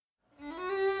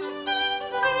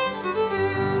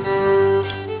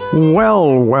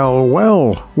Well, well,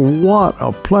 well, what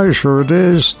a pleasure it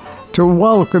is to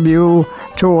welcome you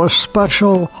to a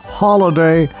special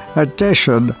holiday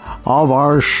edition of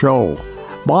our show.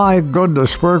 My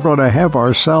goodness, we're going to have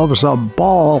ourselves a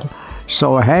ball,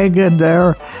 so hang in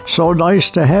there. So nice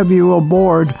to have you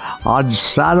aboard on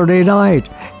Saturday night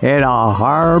in a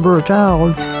harbor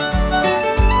town.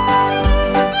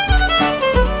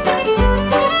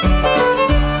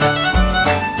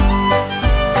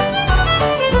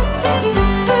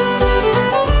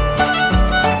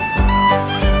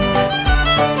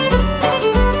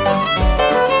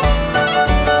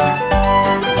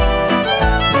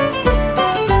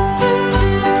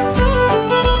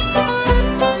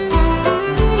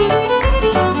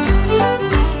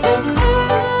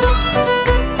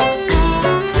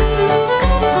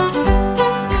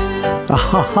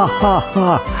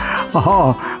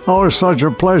 Oh, such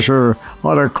a pleasure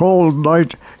on a cold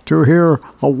night to hear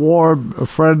a warm,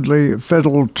 friendly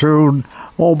fiddle tune.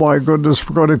 Oh my goodness,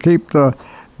 we're going to keep the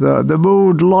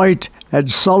mood light and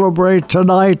celebrate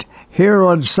tonight here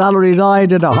on Saturday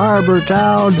night in a harbor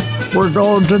town. We're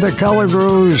going to the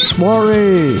Kelligrews,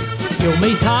 Maury. You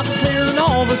may talk clear and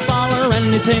always follow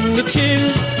anything you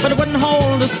choose, but it wouldn't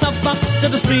hold a snuff box to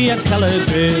the spree at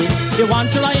Kelligrews. You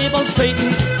want your eyeballs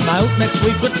straightened, come out next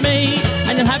week with me,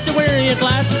 and you'll have to wear your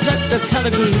glasses at the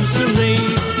Kelligrews.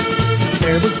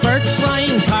 There was birch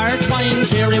wine, tart wine,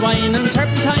 cherry wine and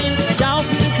turpentine,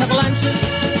 Dalton, avalanches,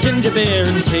 ginger beer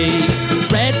and tea,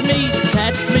 red meat,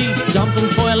 cat's meat, dumpling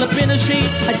foil, a bin of sheep.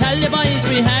 I tell you boys,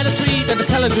 we had a treat at the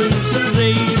Kelligrews.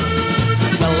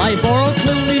 Well, I borrowed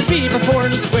Clooney's beaver for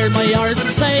and squared my yards of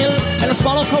sail, and a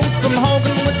swallow coat from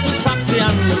Hogan, which was foxy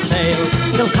on the tail.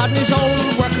 Kilcotney's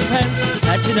old working pants,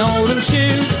 patching olden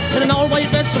shoes, and an old white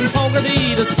vest from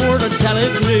Fogarty that scored at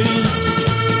Kelligrews.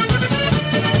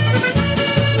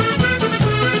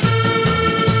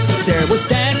 There was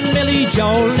Dan, Millie,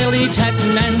 Joel, Millie,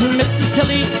 Tatton, and Mrs.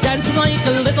 Tilly, dancing like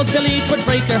a little filly, 'twould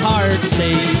break her heart,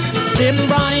 say. Jim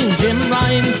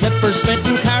Ryan, Clipper, Smith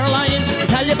and Caroline, I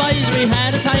tell you boys, we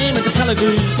had a time at the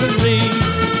Kelligrews.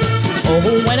 Oh,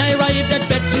 when I arrived at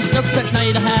Betsy Snooks at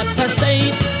night at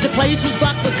 8:30, the place was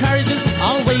blocked with carriages,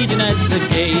 all waiting at the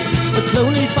gate. The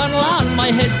Clooney funnel on my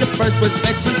head, the first words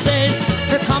Betsy said,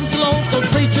 here comes the local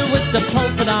preacher with the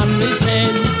pulpit on his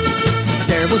head.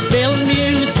 There was Bill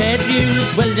Muse, Ted Hughes,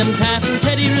 William Taft and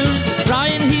Teddy Roos.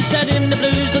 Brian, he sat in the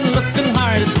blues and looking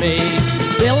hard at me.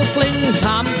 Bill Fling,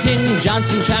 Tom King,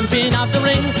 Johnson, champion of the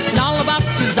ring, and all the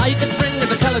boxes I could bring at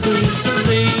the Kelligrews.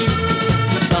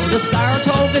 Well, the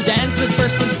Saratoga dances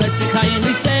first when Betsy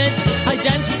kindly said, I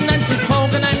danced with Nancy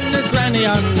Hogan and her granny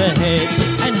on the head.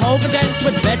 And Hogan danced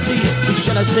with Betsy, you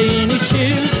should have seen his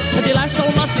shoes, as he lashed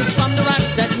old mustards from the rack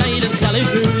that night at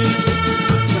Kelligrews.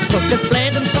 Took the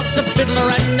blade and struck the fiddler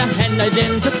and the hand I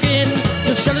then took in.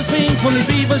 You should have seen Coney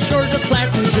Beaver sure to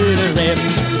flatten to the rim.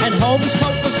 And Holmes'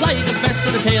 coat was like a fish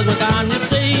and the tails were gone, you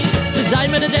see. Since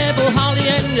I'm in the devil, Holly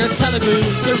and your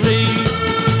Kelligrews.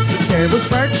 There was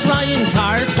birch wine,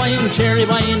 tart wine, cherry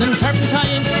wine and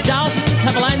turpentine, Dalton,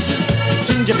 avalanches,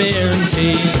 ginger beer and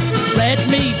tea, red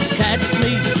meat, cat's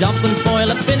meat, dumpling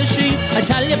spoil, a bin of sheep. I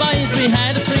tell you boys, we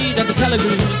had a treat at the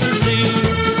Kelligrews.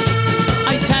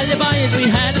 I tell you boys, we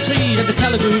had a treat at the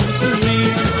Kelligrews.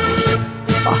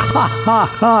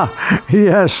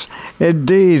 Yes,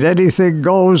 indeed, anything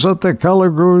goes at the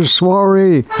Kelligrews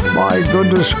soiree. My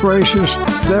goodness gracious,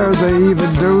 there they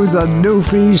even do the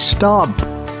Newfie stomp.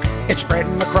 It's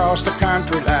spreading across the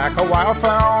country like a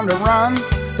wildfire on the run.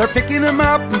 They're picking them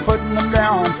up and putting them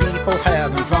down, people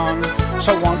having fun.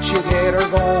 So once you get her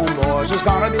going, boys, it's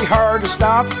gonna be hard to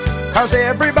stop, 'cause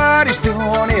everybody's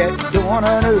doing it, doing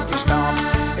a Newfie stomp.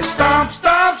 It's stomp,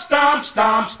 stomp, stomp,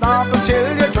 stomp, stomp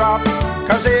until you drop,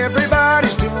 'cause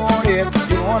everybody's doing it,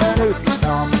 doing a Newfie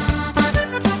stomp.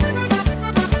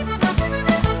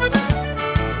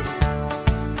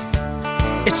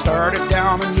 It started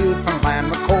down in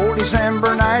Newfoundland, a cold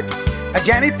December night.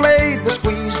 Jenny played the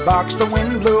squeeze box, the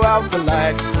wind blew out the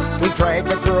light. We dragged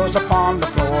the girls up on the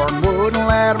floor and wouldn't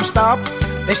let them stop.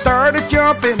 They started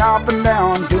jumping up and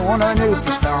down, doing a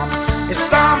Newfie stomp. It's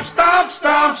stomp, stomp,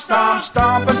 stomp, stomp,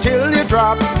 stomp until you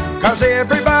drop, 'cause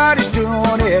everybody's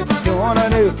doing it, doing a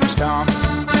Newfie stomp.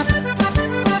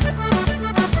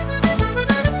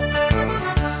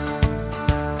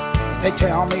 They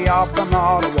tell me up on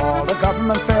Ottawa the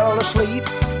government fell asleep,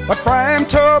 but Brian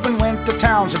Tobin went to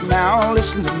Townsend. Now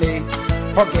listen to me,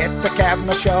 forget the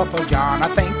cabinet shuffle, John, I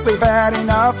think we've had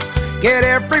enough. Get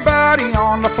everybody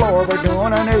on the floor, we're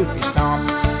doing a Newfie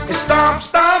stomp. It's stomp,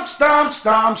 stomp, stomp,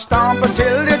 stomp, stomp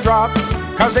until you drop,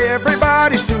 'cause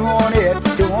everybody's doing it,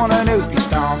 doing a Newfie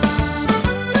stomp.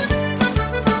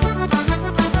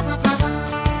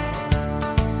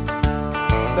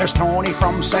 There's Tony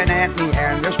from St. Anthony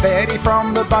and there's Betty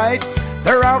from the Bight.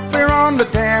 They're out there on the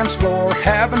dance floor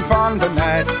having fun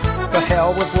tonight. The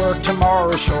hell with work,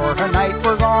 tomorrow's short. Tonight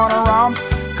we're gonna romp,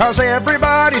 'cause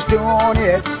everybody's doing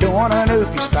it, doing a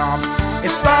newfie stomp.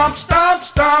 It's stomp, stomp,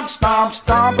 stomp, stomp,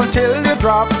 stomp until you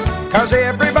drop, 'cause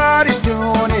everybody's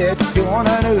doing it, doing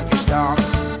a newfie stomp.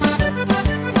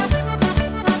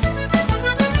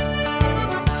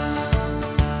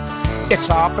 It's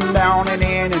up and down and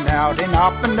in and out and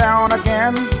up and down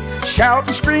again. Shout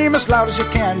and scream as loud as you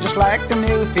can, just like the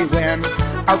newfie wind.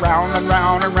 Around and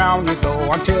round and round you go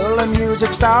until the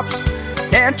music stops.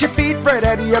 Dance your feet right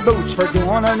out of your boots for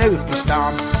doing a newfie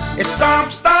stomp. It's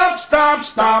stomp, stomp, stomp,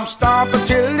 stomp, stomp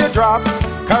until you drop,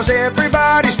 'cause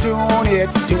everybody's doing it,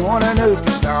 doing a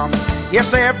newfie stomp.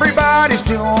 Yes, everybody's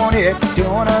doing it,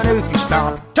 doing a newfie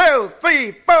stomp. 2,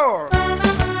 3, 4.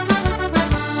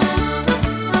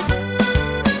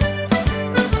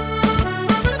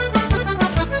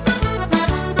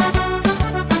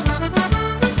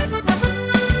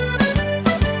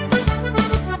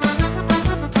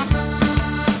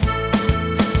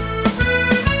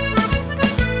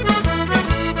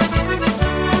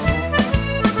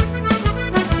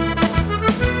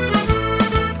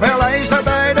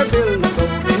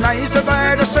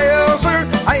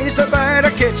 I used to buy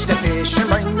the kids to fish and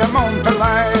bring them home to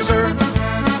Lizer.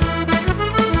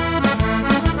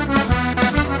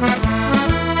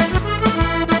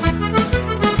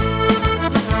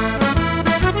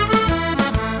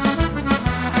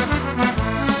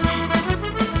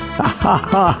 Ha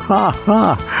ha ha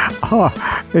ha! Oh,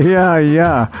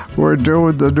 yeah, we're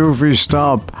doing the newfie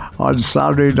stomp on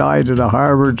Saturday night in a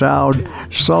harbor town,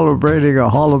 celebrating a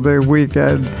holiday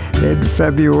weekend in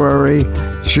February.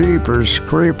 Jeepers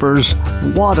creepers,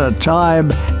 what a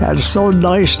time, and so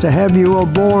nice to have you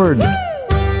aboard.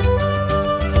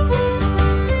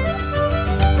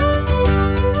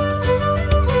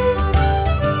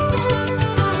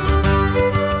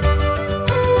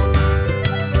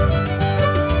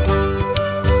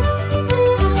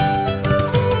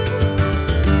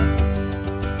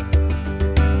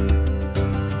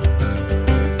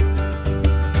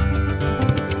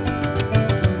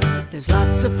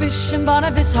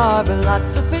 Harbor,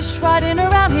 lots of fish riding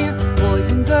around here. Boys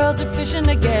and girls are fishing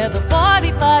together,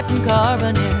 45 from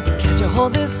Carbonear. Catch a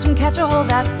hold this one, catch a hold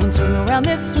that one, swing around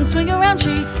this one, swing around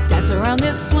she. Dance around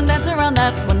this one, dance around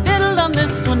that one, diddle-dum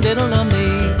this one, diddle-dum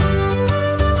me.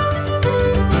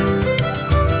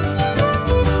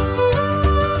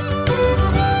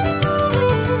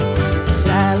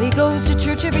 Sally goes to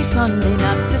church every Sunday,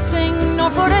 not to sing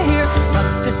nor for to hear,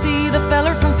 but to see the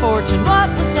feller from Fortune what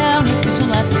was down here fishing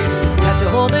last year. Catch a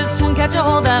hold this one, catch a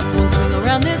hold that one, swing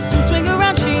around this one, swing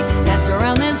around she. Dance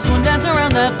around this one, dance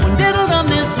around that one, diddle-dum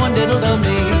this one, diddle-dum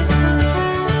me.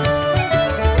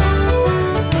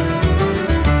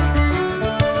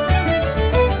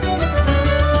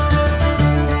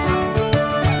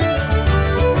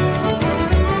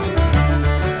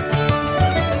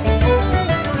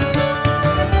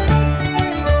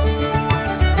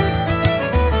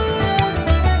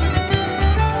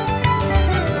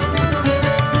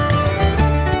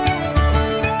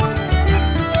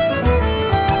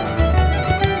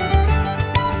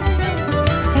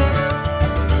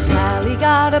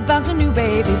 Bounce a new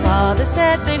baby. Father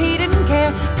said that he didn't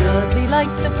care, 'cause he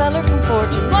liked the feller from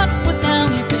Fortune what was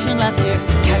down here fishing last year.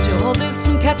 Catch a hold this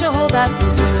one, catch a hold that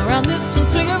one, swing around this one,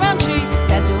 swing around she.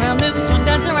 Dance around this one,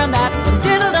 dance around that one,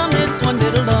 diddle-dum this one,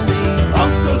 diddle-dum me.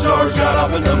 Uncle George got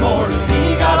up in the morning,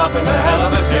 he got up in a hell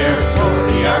of a tear, tore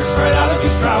the arse right out of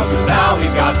his trousers, now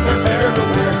he's got no pair to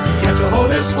wear. Catch a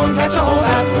hold this one, catch a hold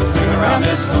that one, swing around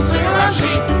this one, swing around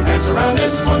she. Dance around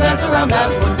this one, dance around that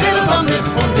one, diddle-dum this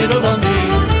one, diddle-dum me.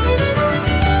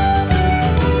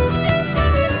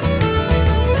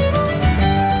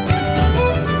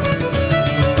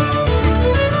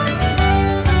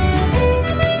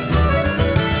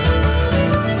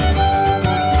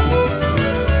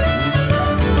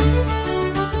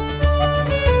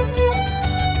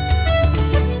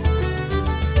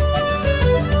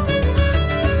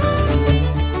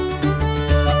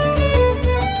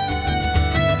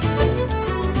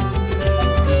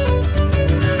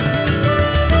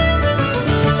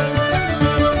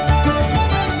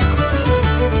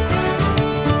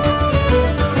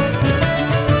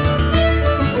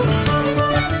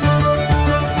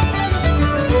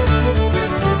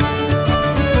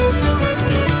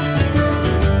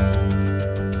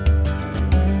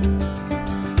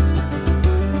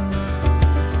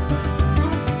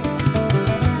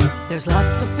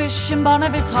 fish in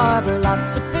Barnabas Harbor,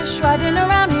 lots of fish riding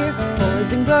around here.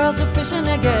 Boys and girls are fishing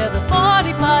together,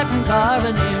 45 from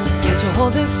Carbonear. Catch a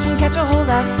hold this one, catch a hold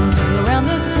that one, swing around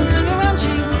this one, swing around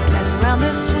she. Dance around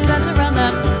this one, dance around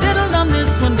that one, diddle-dum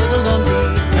this one, diddle-dum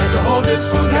dee. Catch a hold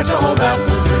this one, catch a hold that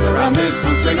one, swing around this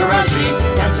one, swing around she.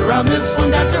 Dance around this one,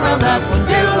 dance around that one,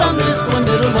 diddle-dum this one,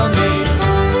 diddle-dum dee.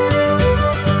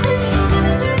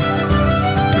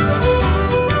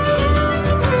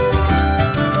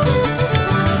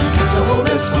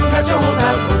 Catch a hold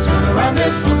that one, swing around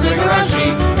this one, swing around she.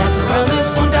 Dance around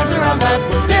this one, dance around that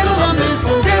one, diddle-dum this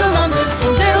one, diddle-dum this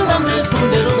one, diddle-dum this one,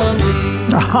 diddle-dum dee.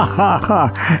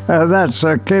 That's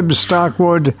Kim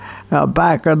Stockwood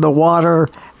back in the water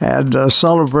and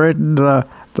celebrating the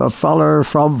feller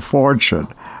from Fortune.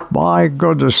 My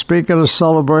goodness, speaking of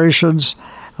celebrations,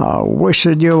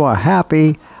 wishing you a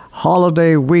happy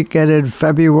holiday weekend in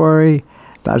February.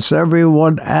 That's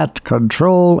everyone at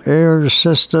Control Air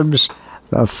Systems,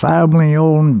 the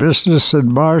family-owned business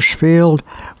in Marshfield,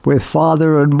 with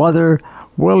father and mother,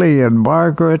 Willie and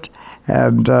Margaret,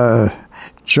 and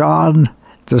John,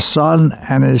 the son,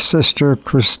 and his sister,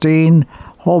 Christine.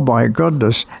 Oh, my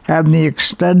goodness. And the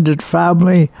extended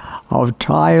family of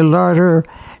Ty Larter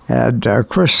and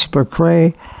Chris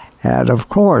McRae, and, of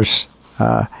course,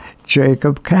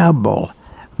 Jacob Campbell.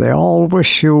 They all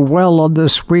wish you well on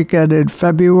this weekend in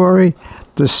February,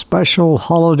 the special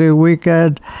holiday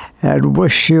weekend, and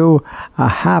wish you a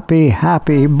happy,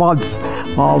 happy month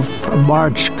of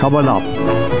March coming up.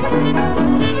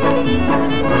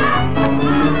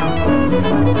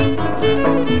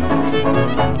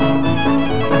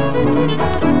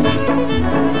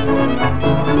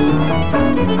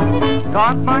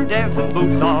 Got my dancing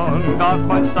boots on, got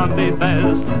my Sunday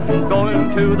best,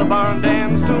 going to the barn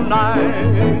dance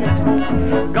tonight.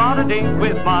 Got a date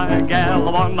with my gal,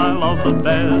 the one I love the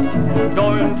best,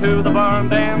 going to the barn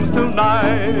dance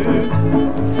tonight.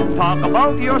 Talk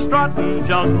about your strutting,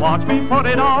 just watch me put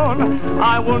it on.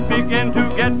 I won't begin to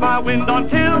get my wind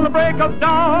until the break of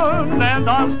dawn, and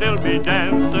I'll still be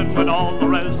dancing when all the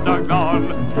rest are gone,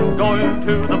 going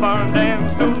to the barn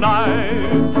dance tonight.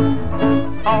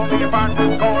 All the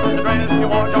apartments, corners, the dress, you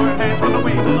wore your hands from the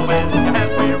way to the west. You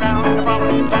halfway around the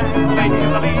property stand,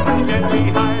 making the lead and you get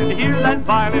behind to hear that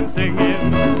violin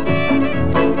singing.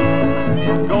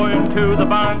 Going to the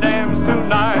barn dance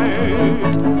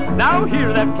tonight. Now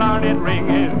hear that clarinet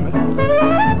ringing.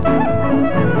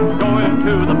 Going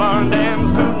to the barn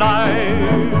dance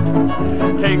tonight.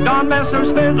 Take Don Messer's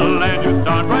fiddle and you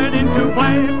start right into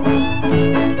play.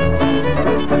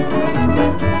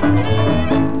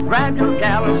 Grab your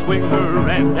gal and swing her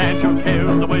and dance your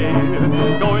cares away.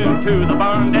 Going to the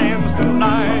barn dance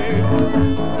tonight.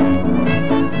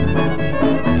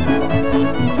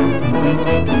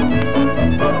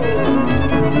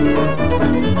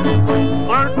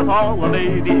 Flirt with all the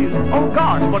ladies, oh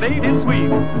gosh, but ain't it sweet,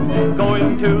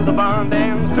 going to the barn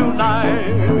dance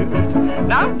tonight.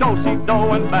 Now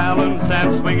do-si-do and balance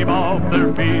and swing him off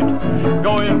their feet,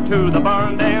 going to the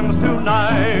barn dance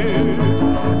tonight.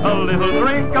 A little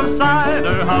drink of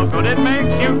cider, how good it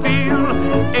makes you feel,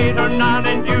 8 or 9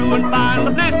 and you would find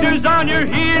the blisters on your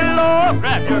heel. Oh,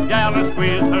 grab your gal and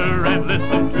squeeze her and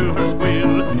listen to her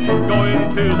squeal,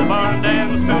 going to the barn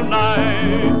dance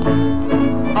tonight.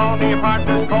 On the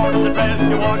apartment corners and dress,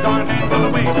 you wore your hands from the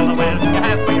way to the west. You're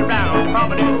halfway around, the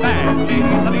property's fast,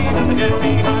 chasing the lead and the jet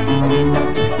behind.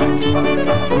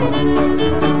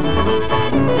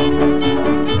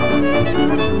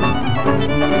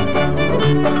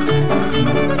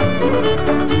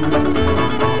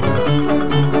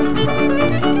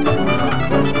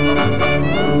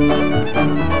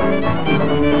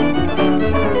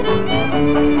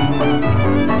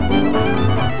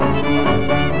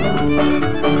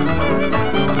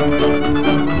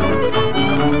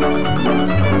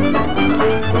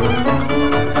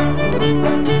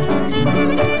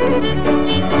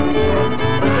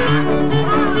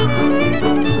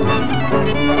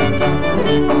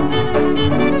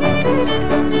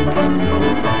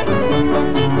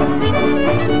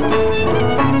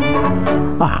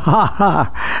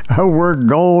 We're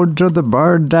going to the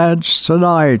barn dance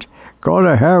tonight. Going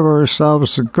to have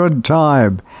ourselves a good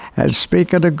time. And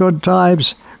speaking of good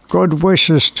times, good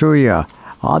wishes to you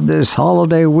on this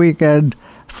holiday weekend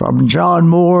from John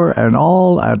Moore and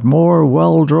all at Moore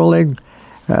Well Drilling.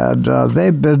 And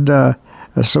they've been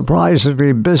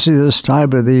surprisingly busy this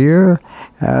time of the year.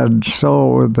 And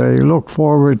so they look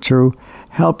forward to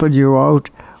helping you out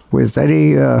with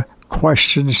any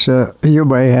questions you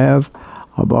may have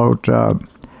about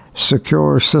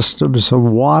secure systems of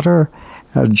water.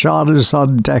 John is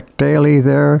on deck daily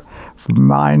there from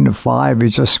 9 to 5. You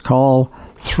just call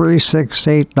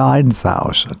 368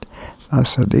 9000.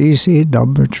 That's an easy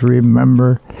number to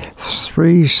remember.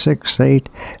 368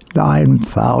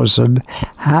 9000.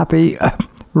 Happy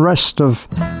rest of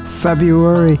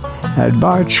February and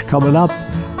March coming up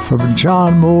from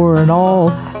John Moore and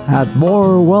all at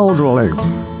Moore Well Drilling.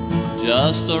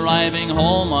 Just arriving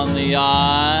home on the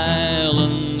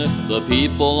island, the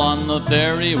people on the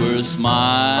ferry were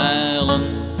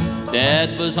smiling.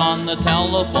 Dad was on the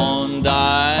telephone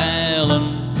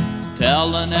dialing,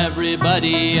 telling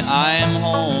everybody I'm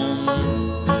home.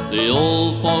 The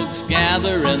old folks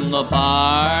gather in the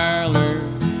parlor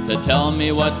to tell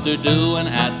me what they're doing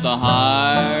at the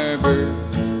harbor,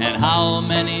 and how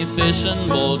many fishing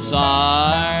boats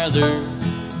are there.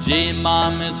 Gee,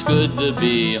 Mom, it's good to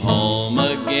be home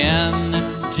again.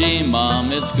 Gee,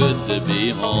 Mom, it's good to be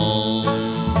home.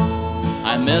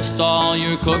 I missed all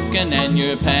your cooking and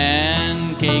your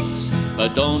pancakes,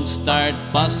 but don't start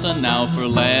fussing now for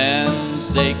land's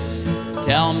sakes.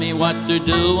 Tell me what they're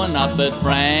doing up at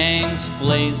Frank's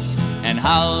place, and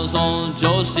how's old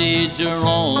Josie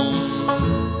Jerome?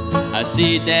 I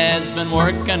see Dad's been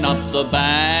working up the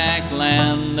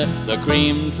backland, the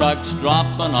cream truck's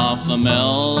dropping off the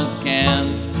milk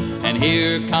can, and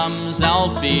here comes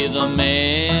Alfie the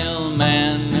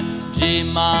mailman. Gee,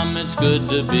 Mom, it's good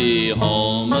to be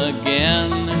home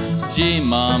again. Gee,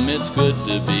 Mom, it's good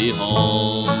to be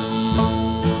home.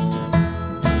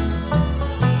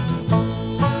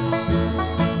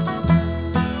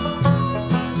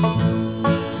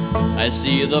 I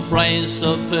see the price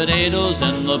of potatoes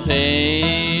in the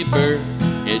paper.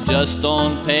 It just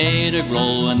don't pay to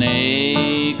grow an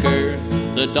acre.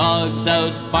 The dog's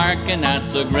out barking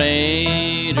at the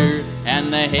grader,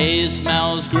 and the hay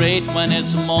smells great when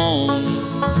it's mown.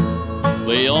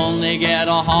 We only get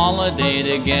a holiday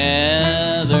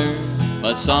together,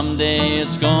 but someday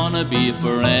it's gonna be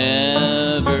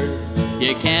forever.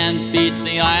 You can't beat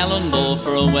the island though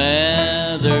for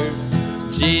weather.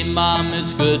 Gee, Mom,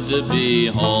 it's good to be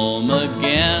home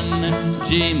again.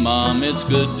 Gee, Mom, it's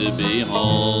good to be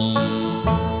home.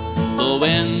 The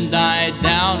wind died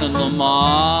down and the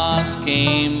moss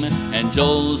came, and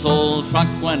Joe's old truck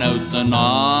went out the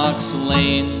Knox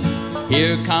Lane.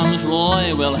 Here comes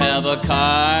Roy, we'll have a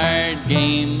card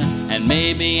game, and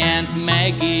maybe Aunt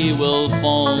Maggie will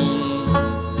phone.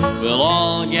 We'll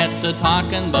all get to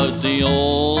talking about the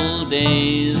old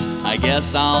days. I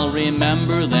guess I'll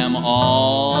remember them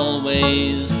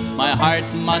always. My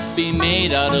heart must be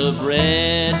made out of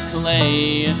red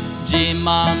clay. Gee,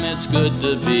 Mom, it's good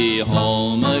to be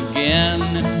home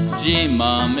again. Gee,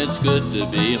 Mom, it's good to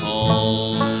be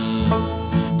home.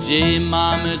 Gee,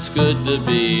 Mom, it's good to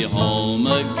be home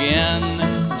again.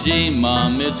 Gee,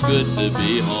 Mom, it's good to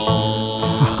be home.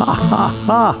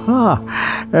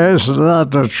 Isn't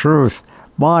that the truth?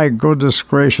 My goodness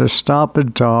gracious,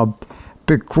 Stompin' Tom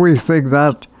bequeathing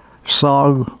that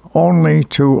song only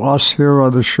to us here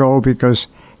on the show because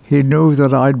he knew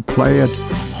that I'd play it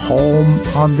home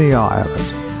on the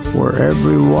island where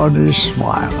everyone is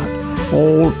smiling.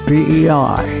 Old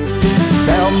PEI.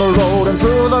 Down the road and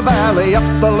through the valley, up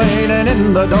the lane and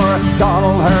in the door,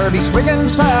 Donald, Harvey, swinging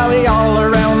Sally, all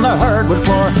around the hardwood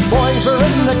floor. Boys are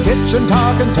in the kitchen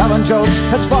talking, telling jokes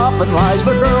and swapping lies.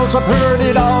 The girls have heard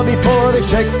it all before, they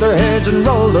shake their heads and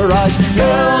roll their eyes.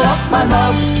 Fill up my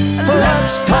mug,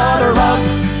 let's cut a rug.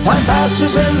 Time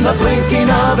passes in the blinking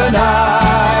of an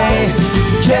eye.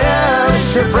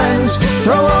 Cherish your friends,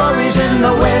 throw worries in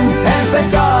the wind, and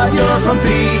thank God you're from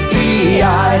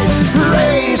PEI.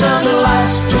 Raise a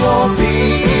glass to old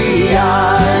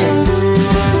PEI.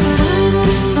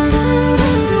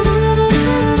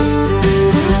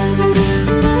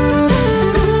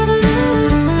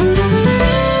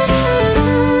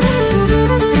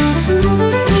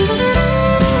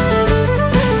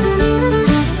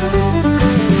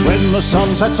 The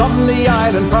sun sets on the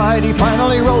island, Friday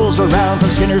finally rolls around from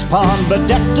Skinner's Pond,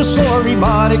 bedecked to Sorry,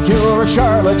 Montecure, or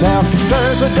Charlottetown.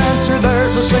 There's a dancer,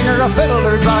 there's a singer, a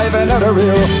fiddler driving out a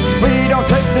reel. We don't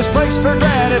take this place for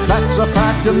granted, that's a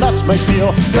fact and that's my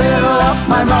spiel. Fill up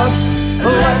my mug,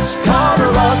 let's cut a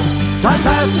rug. Time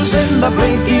passes in the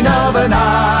blinking of an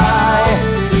eye.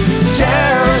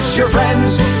 Cherish your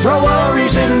friends, throw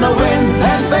worries in the wind,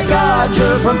 and thank God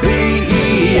you're from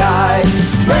PEI.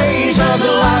 Raise a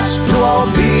glass to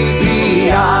old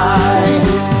PEI.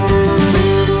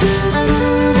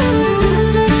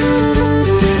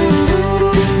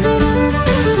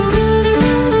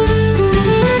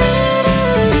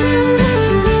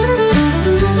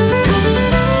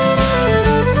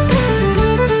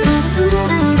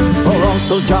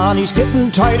 Well, Johnny's getting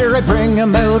tighter, I bring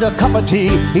him out a cup of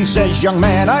tea. He says, young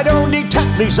man, I don't need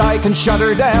Tetleys, I can shut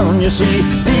her down, you see.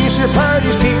 These here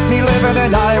parties keep me living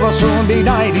and I will soon be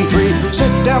 93. Sit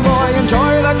down, boy,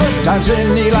 enjoy the good times.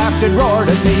 And he laughed and roared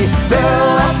at me.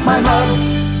 Fill up my mug,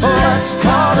 let's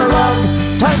cut a rug.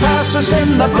 Time passes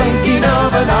in the blinking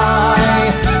of an eye.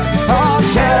 Oh,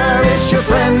 cherish your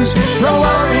friends, throw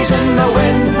worries in the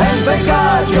wind, and thank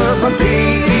God you're from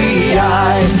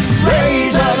PEI.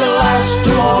 Raise a glass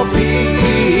to old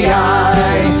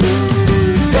PEI.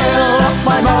 Fill up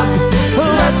my mug,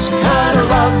 let's cut a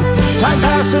rug. Time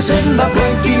passes in the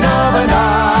blinking of an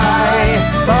eye.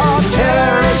 Oh,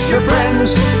 cherish your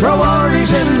friends, throw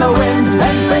worries in the wind,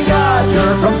 and thank God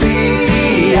you're from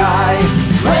PEI.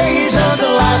 Raise a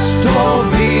glass to old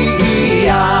PEI.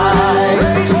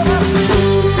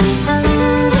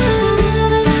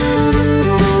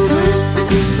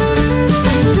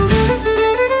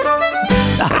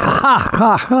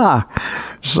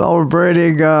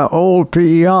 Celebrating old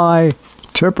PEI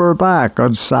Tipper back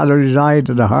on Saturday night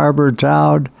in Harbour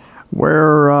Town,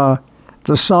 where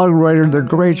the songwriter, the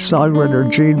great songwriter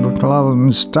Gene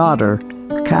McClellan's daughter,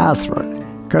 Catherine,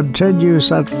 continues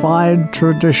that fine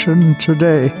tradition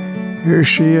today. Here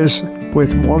she is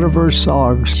with one of her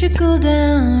songs. Trickle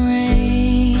down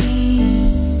rain,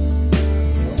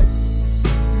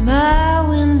 my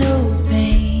window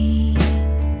pane,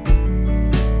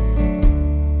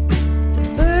 the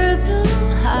birds all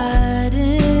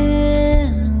hiding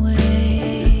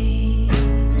away.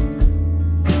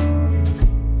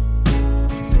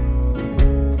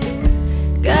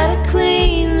 Gotta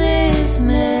clean this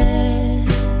mess,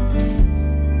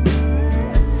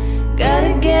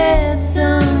 gotta get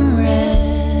some rest.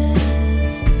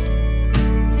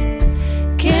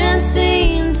 Can't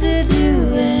seem to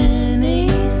do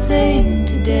anything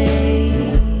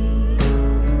today.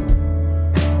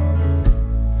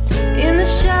 In the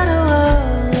shadow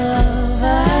of love,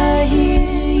 I hear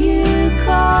you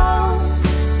call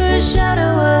for a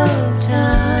shadow of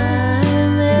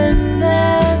time, and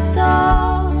that's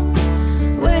all.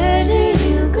 Where do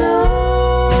you go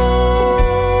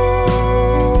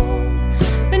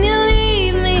when you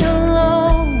leave me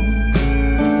alone?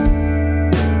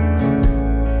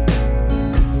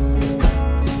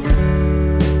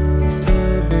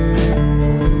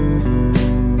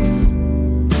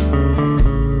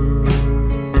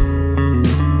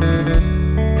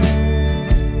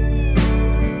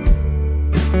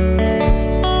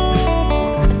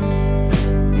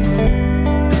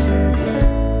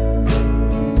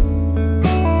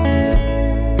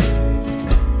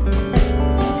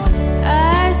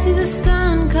 I see the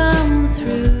sun come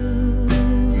through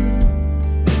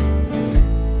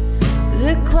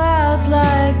the clouds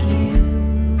like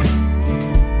you.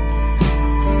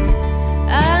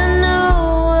 I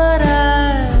know what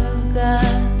I've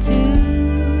got to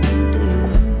do.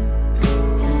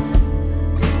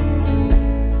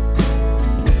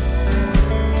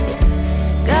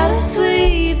 Gotta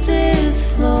sweep this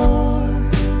floor,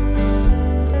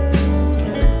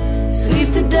 sweep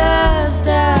the dust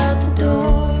out the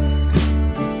door,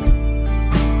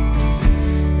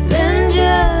 then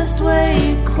just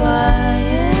wait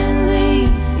quietly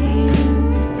for you.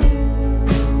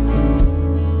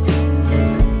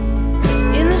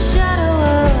 In the shadow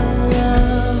of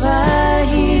love, I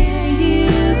hear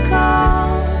you call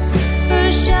for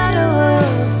a shadow of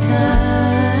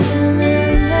time,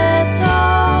 and that's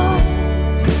all.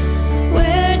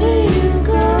 Where do you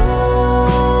go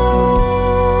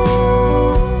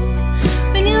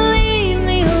when you leave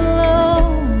me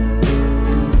alone?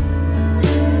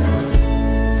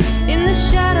 In the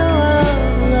shadow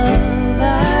of love,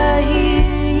 I hear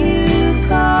you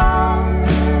call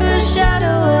for a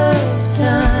shadow of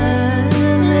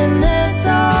time, and that's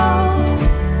all.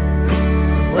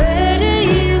 Where do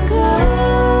you go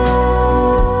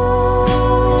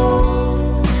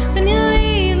when you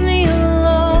leave me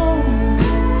alone?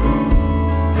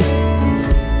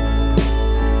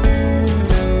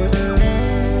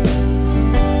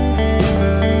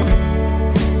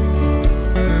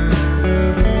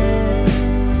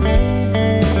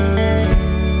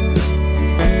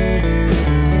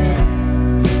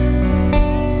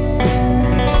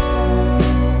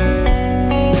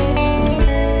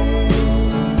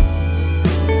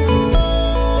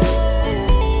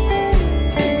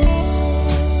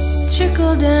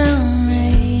 Trickle down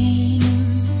rain,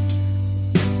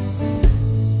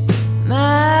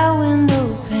 my window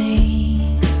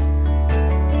pane,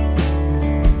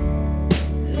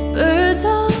 the birds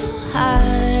all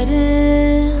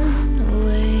hiding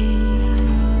away.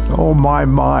 Oh,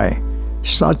 my.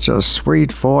 Such a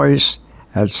sweet voice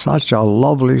It's such a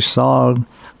lovely song,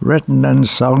 written and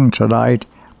sung tonight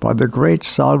by the great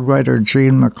songwriter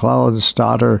Jean MacLeod's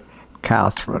daughter,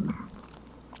 Catherine.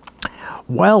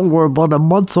 Well, we're about a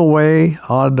month away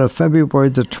on February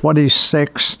the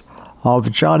 26th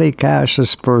of Johnny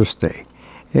Cash's birthday,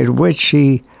 in which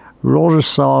he wrote a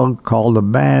song called The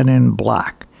Man in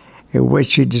Black, in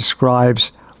which he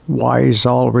describes why he's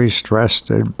always dressed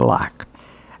in black.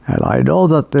 And I know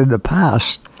that in the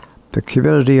past, the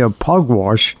community of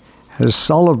Pugwash has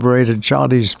celebrated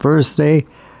Johnny's birthday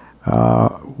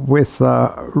with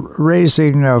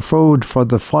raising food for a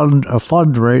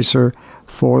fundraiser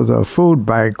for the food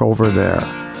bank over there.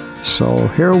 So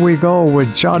here we go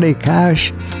with Johnny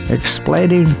Cash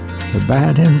explaining The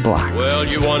Man in Black. Well,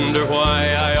 you wonder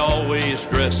why I always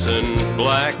dress in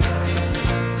black,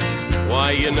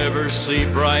 why you never see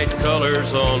bright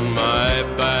colors on my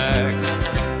back,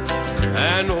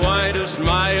 and why does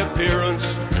my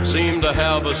appearance seem to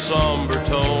have a somber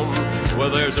tone? Well,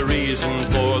 there's a reason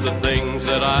for the things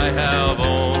that I have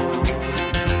on.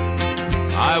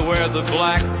 I wear the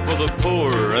black for the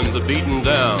poor and the beaten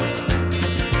down,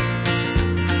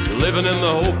 living in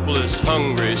the hopeless,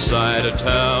 hungry side of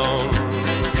town.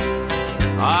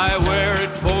 I wear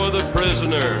it for the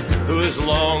prisoner who has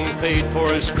long paid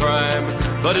for his crime,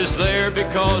 but is there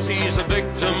because he's a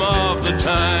victim of the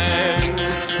time.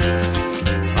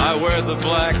 I wear the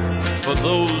black for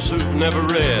those who've never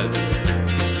read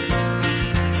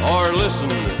or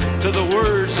listened to the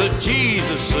words that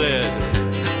Jesus said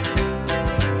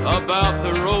about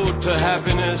the road to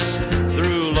happiness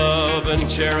through love and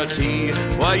charity.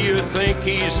 Why, you think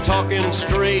he's talking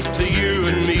straight to you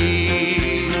and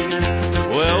me?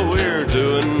 Well, we're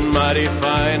doing mighty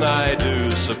fine, I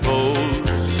do suppose,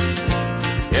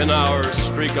 in our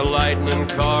streak of lightning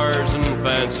cars and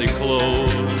fancy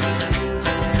clothes.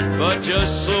 But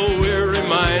just so we're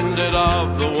reminded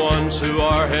of the ones who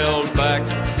are held back,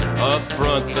 up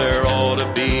front there ought to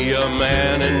be a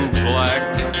man in black.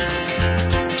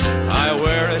 I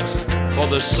wear it for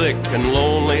the sick and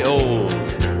lonely old,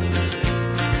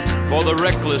 for the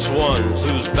reckless ones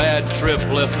whose bad trip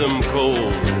left them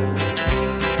cold.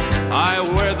 I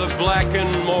wear the black in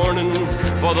mourning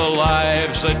for the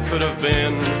lives that could have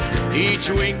been. Each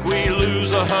week we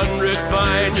lose 100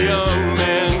 fine young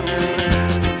men.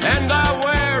 And I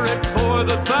wear it for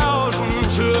the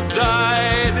thousands who have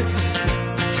died,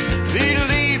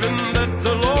 believing that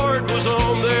the Lord was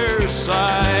on their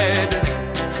side.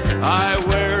 I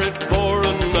wear it for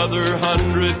another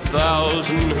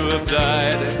 100,000 who have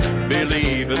died,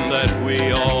 believing that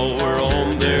we all were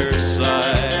on their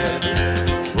side.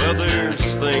 Well,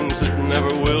 there's things that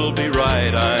never will be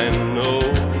right, I know,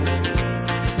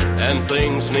 and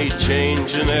things need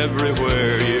changing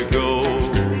everywhere you go.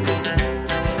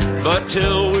 But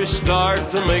till we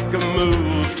start to make a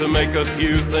move to make a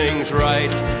few things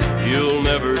right, you'll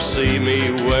never see me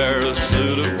wear a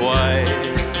suit of white.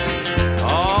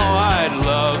 Oh, I'd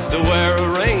love to wear a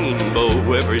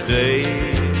rainbow every day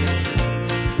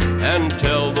and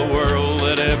tell the world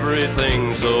that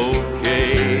everything's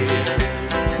okay.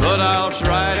 But I'll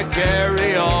try to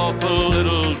carry off a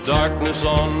little darkness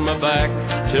on my back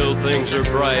till things are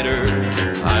brighter.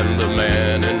 I'm the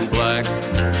man in black.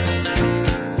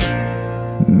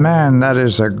 Man, that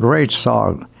is a great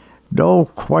song. No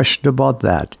question about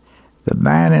that. The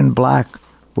Man in Black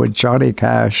with Johnny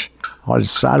Cash on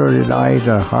Saturday night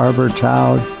at Harbour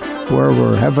Town, where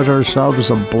we're having ourselves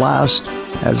a blast,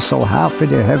 and so happy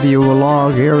to have you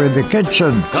along here in the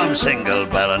kitchen. Come single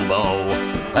bell and bow,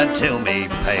 and to me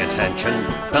pay attention.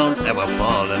 Don't ever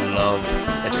fall in love,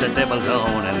 it's the devil's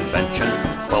own invention.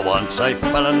 For once I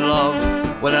fell in love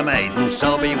with a maiden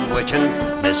so bewitching,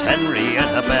 Miss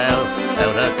Henrietta Bell,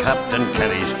 out of Captain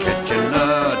Kelly's kitchen.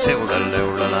 Oh,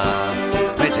 toodaloo-la-la,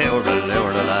 me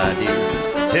toodaloo-la-la-dee,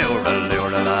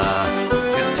 toodaloo-la-la,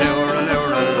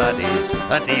 toodaloo-la-la-dee.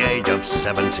 At the age of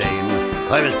 17,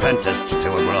 I was apprenticed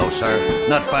to a grocer,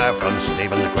 not far from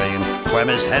Stephen's Green, where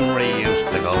Miss Henry used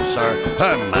to go, sir.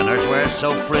 Her manners were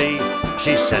so free,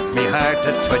 she set me heart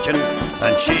to twitching,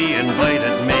 and she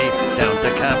invited me down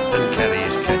to Captain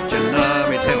Kelly's kitchen. Oh,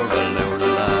 me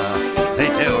toodaloo-la-la, me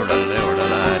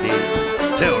toodaloo-la-la-dee,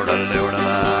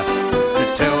 toodaloo-la-la, me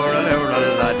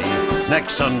toodaloo-la-la-dee.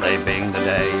 Next Sunday being the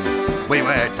day we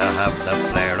were to have the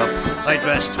flare-up, I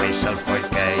dressed myself quite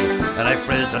gay, and I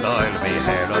frizzed and oiled me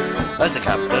hair up, as the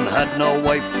captain had no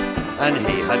wife, and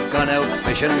he had gone out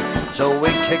fishing, so we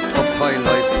kicked up high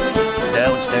life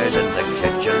downstairs in the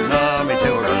kitchen. Oh, me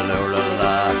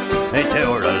toodaloo-la-la, me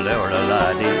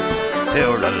toodaloo-la-la-dee,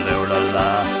 toodaloo-la-la,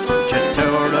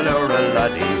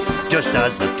 toodaloo-la-la-dee. Just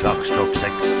as the clock struck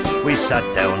 6, We sat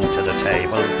down to the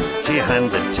table. She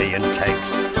handed tea and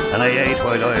cakes, and I ate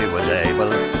while I was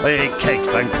able. I ate cakes,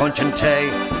 drank punch and tea,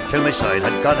 till my side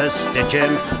had got a stitch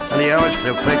in, and the hours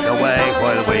flew quick away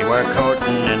while we were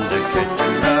courting in the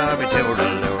kitchen. Ah, me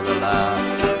toodle-loo-la-la,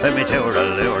 let me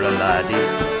toodle-loo-la-la-dee,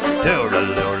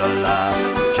 toodle-loo-la-la,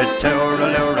 she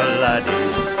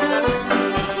toodle-loo-la-la-dee.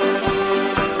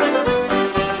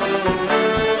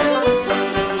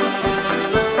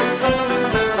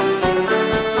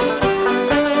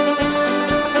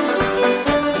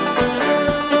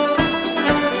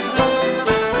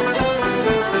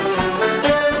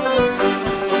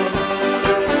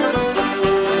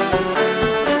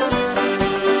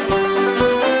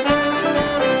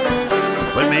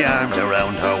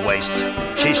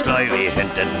 She slyly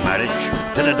hinted marriage.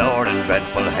 To the door in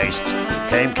dreadful haste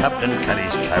came Captain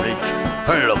Kelly's carriage.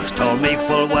 Her looks told me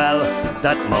full well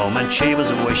that moment she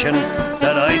was wishing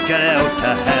that I'd get out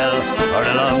to hell, or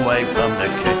a long way from the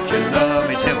kitchen. Oh,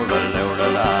 me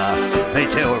toodle-loo-la-la, me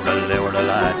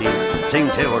toodle-loo-la-la-dee, sing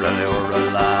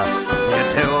toodle-loo-la-la, me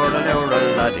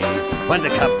toodle-loo-la-la-dee. When the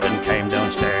captain came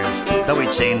downstairs, though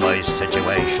he'd seen my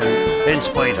situation, in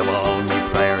spite of all me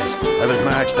prayers, I was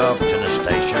marched off to the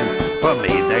station. For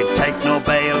me they'd take no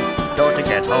bail, though to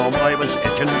get home I was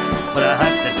itching, but I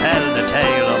had to tell the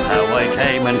tale of how I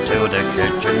came into the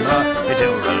kitchen. Oh, me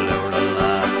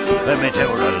toodle-loo-la-la, let me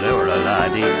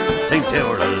toodle-loo-la-la-dee, think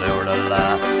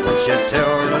toodle-loo-la-la, what's your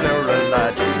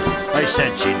toodle-loo-la-la-dee? I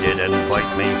said she did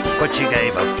invite me, but she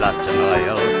gave a flat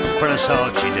denial. For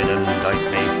assault she did indict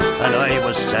me, and I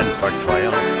was sent for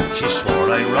trial. She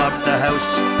swore I robbed the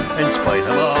house, in spite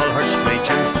of all her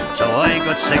screeching, so I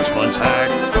got 6 months hard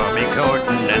for me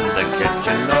courting in the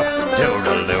kitchen. Oh,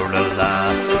 toodle-loo-la-la,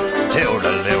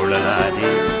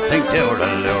 toodle-loo-la-la-dee, think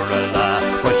toodle-loo-la-la,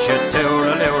 what's your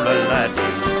toodle-loo-la-la-dee?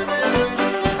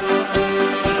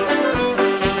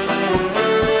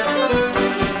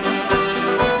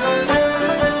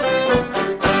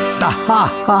 Ha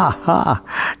ha ha!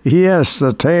 Yes,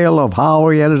 the tale of how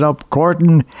he ended up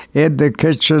courting in the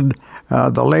kitchen,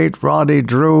 the late Ronnie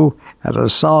Drew, and a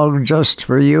song just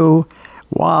for you.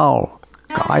 Wow!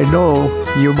 I know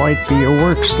you might be a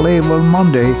work slave on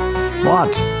Monday,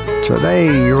 but today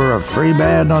you're a free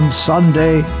man on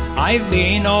Sunday. I've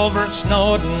been over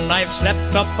Snowdon, I've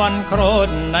slept up on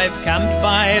Crowdon, I've camped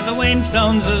by the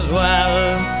Wainstones as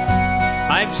well.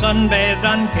 I've sunbathed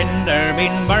on Kinder,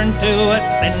 been burnt to a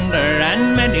cinder,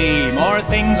 and many more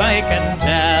things I can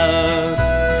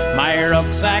tell. My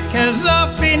rucksack has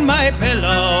oft been my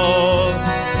pillow,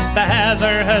 the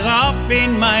heather has oft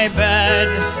been my bed,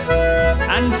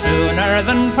 and sooner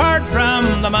than part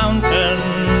from the mountains,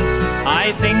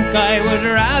 I think I would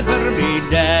rather be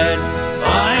dead.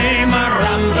 I'm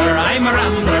a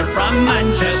rambler from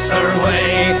Manchester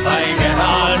way. I get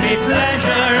all me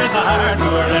pleasure the hard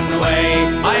whirling way.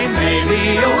 I may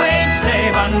be a wage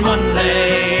slave on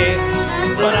Monday,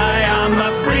 but I am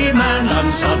a free man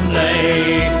on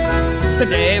Sunday. The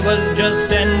day was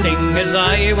just ending as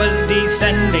I was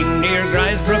descending near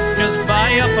Grisbrook just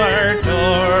by Upper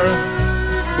Tor,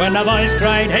 when a voice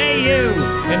cried, "Hey you,"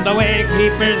 in the way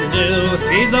keepers do.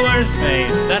 He's the worst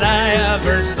face that I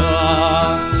ever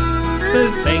saw. The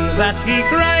things that he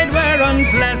cried were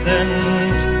unpleasant.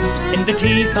 In the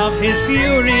teeth of his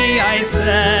fury I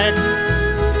said,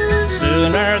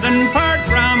 sooner than part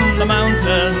from the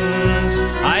mountains,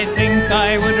 I think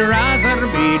I would rather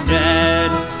be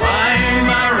dead. I'm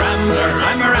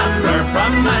a rambler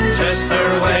from Manchester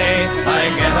way. I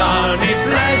get all me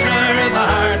pleasure the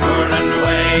hard whirling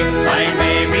way. I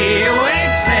may be a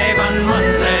wage slave on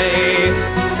Monday,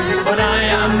 but I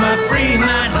am a free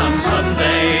man on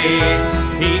Sunday.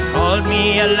 He called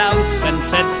me a louse and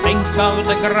said, think of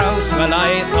the grouse. Well,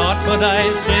 I thought, but I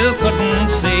still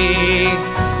couldn't see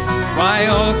why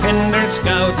old Kinder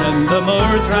Scout and the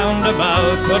moors round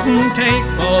about couldn't take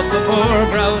both the poor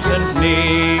grouse and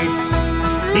me.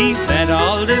 He said,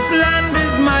 all this land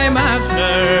is my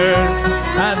master's.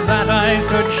 At that I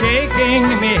stood shaking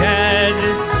me head.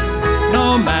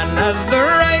 No man has the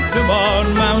right to own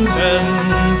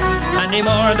mountains any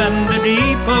more than the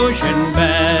deep ocean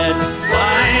bed.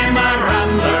 I'm a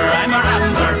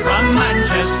rambler from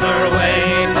Manchester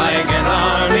way. I get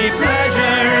all me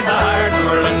pleasure the hard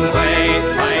whirling way.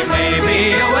 I may be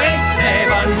a wage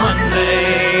slave on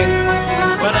Monday,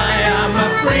 but I am a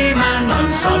free man on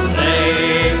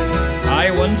Sunday. I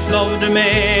once loved a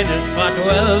maid, a spot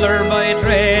welder by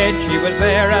trade. She was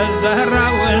fair as the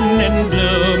rowan in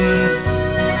bloom,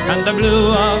 and the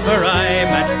blue of her eye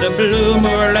matched the blue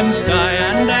moorland sky,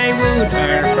 and I wooed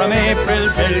her from April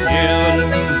till June.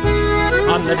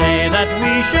 On the day that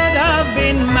we should have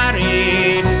been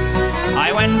married,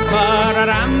 I went for a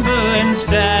ramble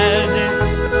instead,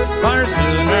 for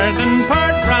sooner than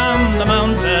part from the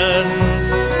mountains,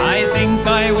 I think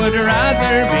I would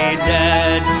rather be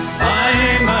dead.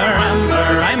 I'm a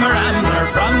rambler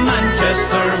from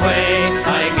Manchester way.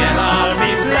 I get all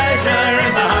me pleasure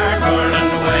the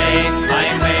hard-working way. I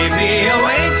may be a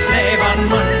wage slave on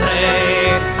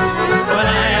Monday, but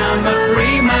I am a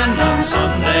free man on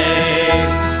Sunday.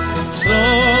 So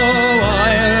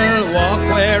I'll walk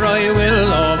where I will,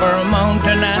 over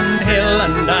mountain and hill,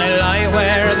 and I lie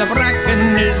where the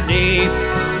bracken is deep.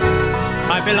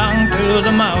 I belong to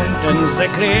the mountains, the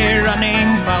clear running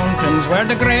fountains, where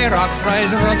the grey rocks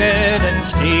rise rugged and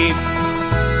steep.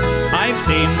 I've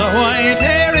seen the white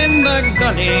hair in the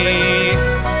gully,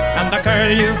 and the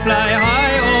curlew fly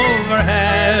high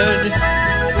overhead.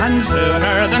 And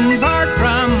sooner than part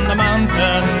from the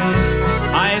mountains,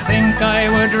 I think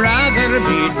I would rather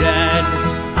be dead.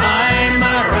 I'm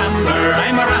a rambler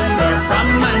from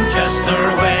Manchester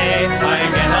way. I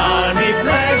get all me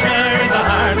pleasure the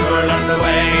hard-working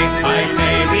way. I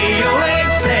may be a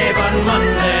wage slave on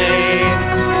Monday,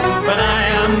 but I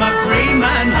am a free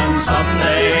man on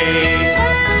Sunday.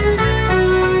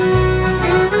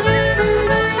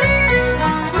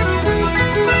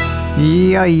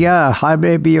 Yeah, I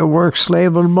may be a work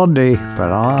slave on Monday,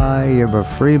 but I am a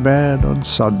free man on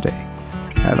Sunday.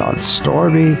 And on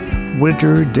stormy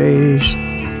winter days,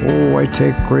 oh, I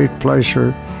take great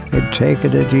pleasure in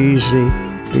taking it easy,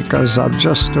 because I'm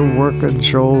just a working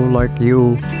Joe like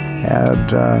you,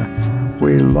 and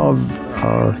we love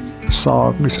our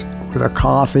songs with a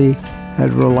coffee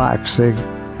and relaxing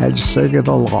and singing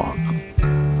along.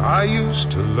 I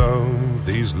used to love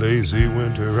these lazy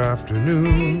winter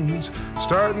afternoons,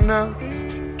 starting out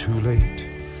too late,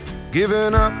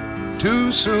 giving up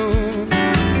too soon,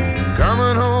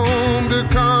 coming home to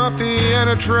coffee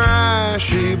and a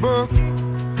trashy book,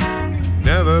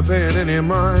 never paying any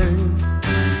mind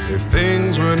if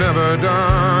things were never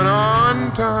done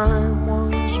on time.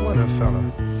 Was when a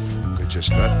fella could just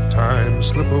let time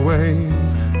slip away.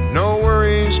 No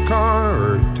worries,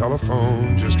 car or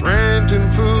telephone, just rent and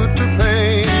food to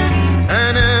pay.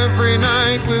 And every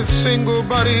night with single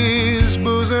buddies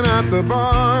boozing at the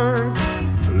bar,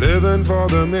 living for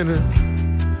the minute,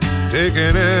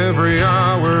 taking every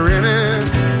hour in it.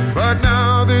 But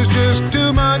now there's just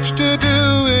too much to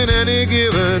do in any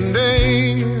given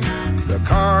day. The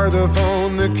car, the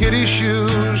phone, the kiddie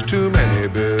shoes, too many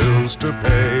bills to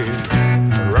pay.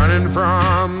 Running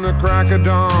from the crack of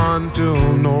dawn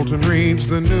till Knowlton reads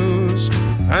the news,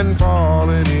 and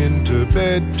falling into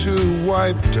bed too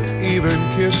wiped to even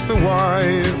kiss the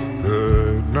wife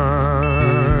good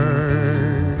night.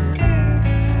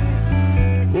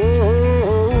 Oh,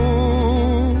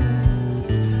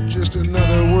 just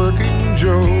another working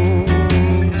Joe.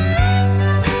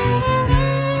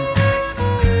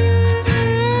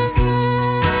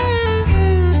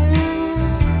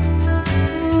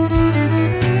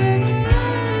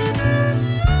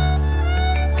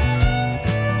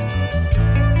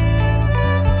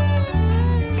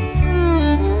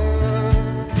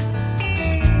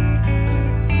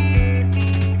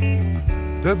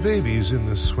 The baby's in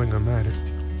the swing-o-matic,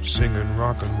 singing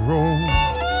rock and roll.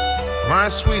 My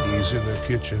sweetie's in the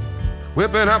kitchen,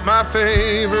 whipping up my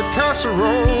favorite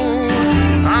casserole.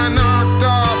 I knocked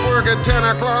off work at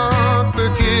 10 o'clock, the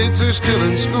kids are still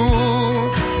in school.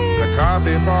 The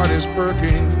coffee pot is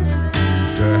perking,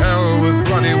 to hell with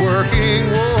bloody working.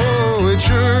 Whoa, it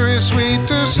sure is sweet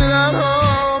to sit at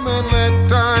home and let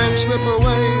time slip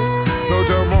away. Though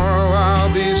tomorrow I'll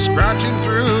be scratching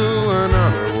through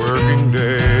another working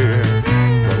day.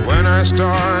 But when I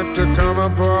start to come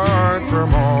apart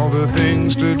from all the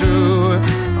things to do,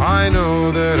 I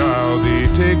know that I'll be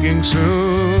taking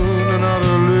soon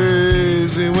another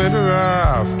lazy winter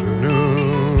afternoon.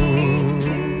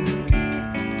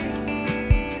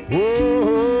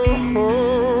 Whoa,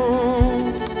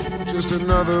 just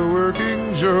another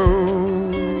working Joe.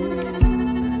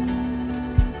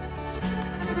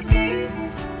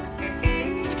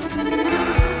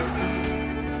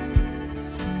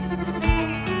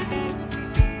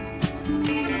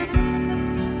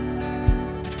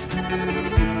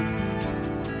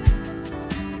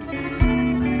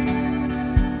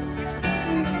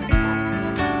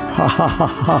 Ha ha ha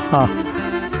ha ha.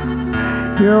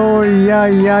 Yo,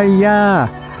 yeah.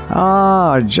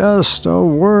 Ah, just a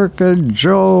working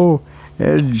Joe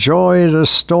enjoying a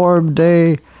storm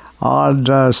day on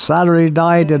Saturday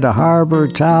night in a harbor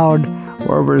town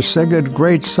where we're singing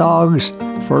great songs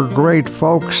for great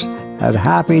folks, and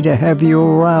happy to have you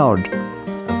around.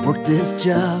 I've worked this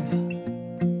job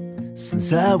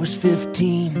since I was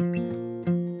 15.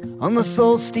 on the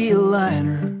Soul Steel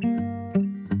liner,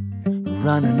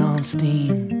 running on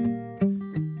steam,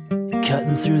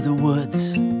 cutting through the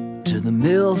woods to the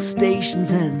mill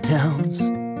stations and towns,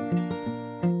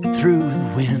 through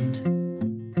the wind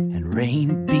and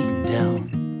rain beating down.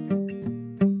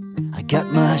 I got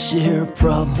my share of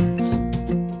problems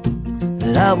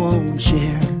that I won't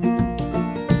share.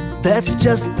 That's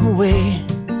just the way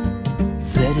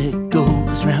that it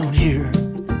goes round here.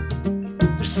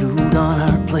 There's food on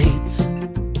our plates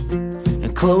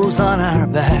and clothes on our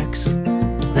backs.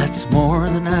 That's more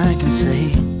than I can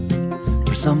say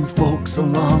for some folks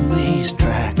along these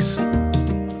tracks.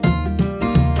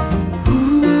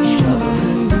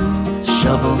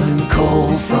 Shoveling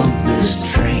coal from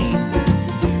this train.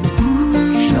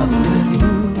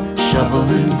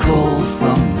 Shoveling coal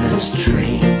from this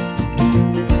train.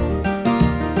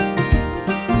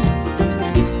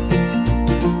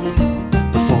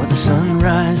 Before the sun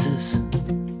rises,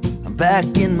 I'm back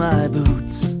in my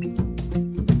boots,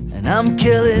 and I'm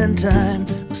killing time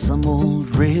with some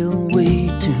old railway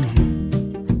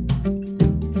tune.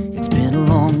 It's been a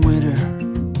long winter,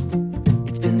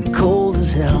 it's been cold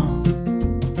as hell.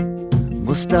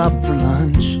 We'll stop for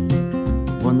lunch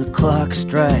when the clock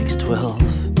strikes 12.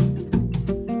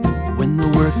 When the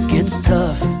work gets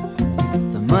tough,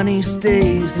 the money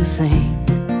stays the same.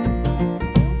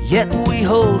 Yet we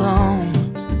hold on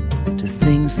to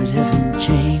things that haven't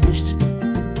changed.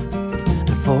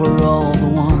 And for all the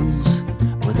ones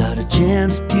without a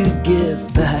chance to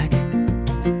give back,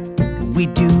 we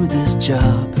do this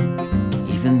job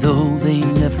even though they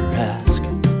never ask.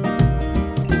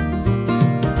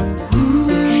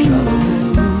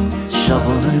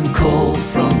 Shoveling coal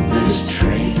from this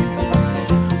train.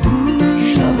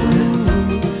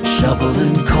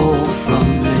 Shoveling coal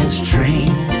from this train.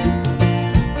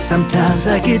 Sometimes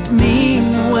I get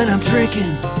mean when I'm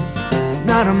drinking.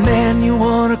 Not a man you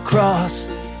wanna cross,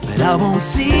 but I won't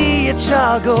see a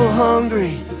child go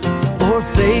hungry or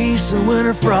face a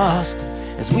winter frost.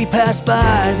 As we pass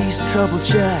by these troubled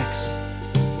shacks,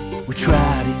 we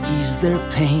try to ease their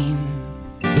pain.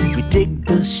 We dig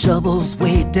the shovels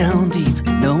way down deep,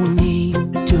 no need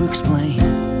to explain.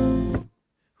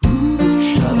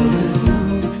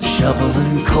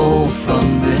 Shoveling coal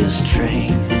from this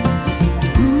train.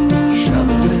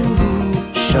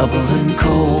 Shoveling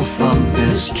coal from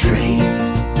this train.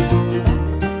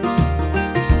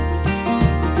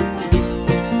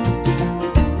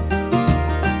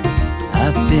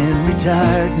 I've been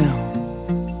retired now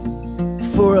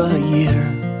for a year.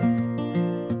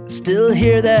 Still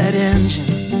hear that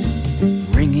engine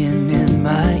ringing in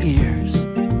my ears.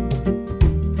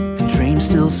 The train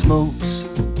still smokes,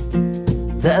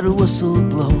 that whistle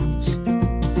blows.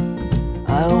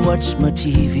 I watch my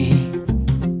TV,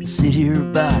 sit here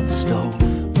by the stove.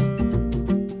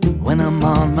 When I'm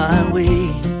on my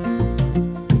way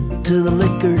to the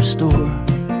liquor store,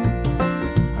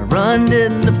 I run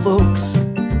into folks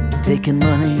taking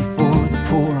money for the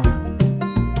poor.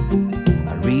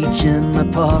 I reach in my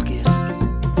pocket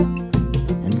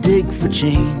and dig for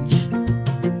change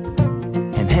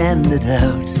and hand it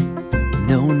out,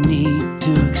 no need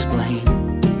to explain.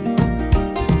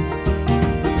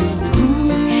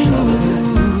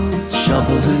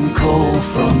 Shoveling coal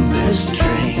from this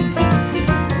train.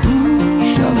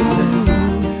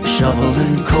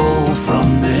 Shoveling coal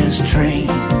from this train.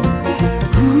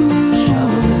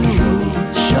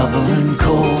 Shoveling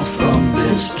coal from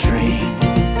this train.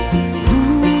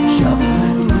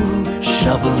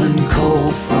 Shoveling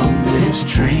coal from this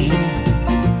train.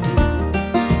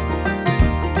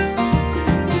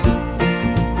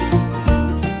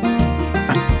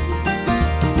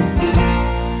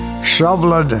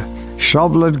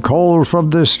 Shoveling coal from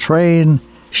this train,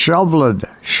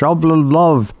 shoveling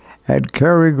love and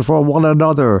caring for one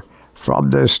another from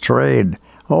this train.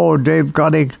 Oh, Dave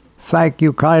Gunning, thank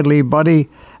you kindly, buddy.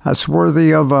 That's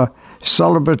worthy of a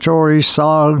celebratory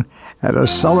song, and a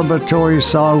celebratory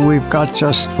song we've got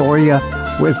just for you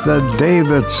with the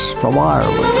Davids from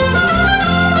Ireland.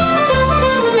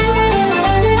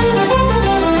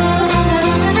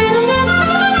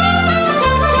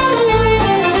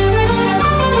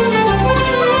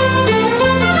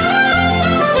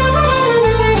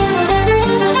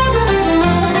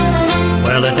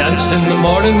 I danced in the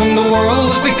morning when the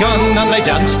world was begun, and I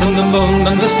danced on the moon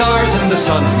and the stars and the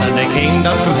sun, and I came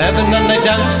down from heaven and I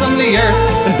danced on the earth.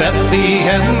 In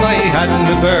Bethlehem I had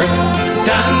my birth.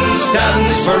 Dance,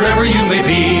 dance, wherever you may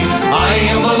be, I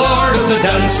am the Lord of the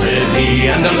dance city,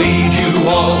 and I'll lead you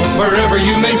all wherever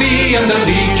you may be, and I'll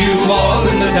lead you all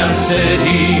in the dance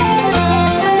city.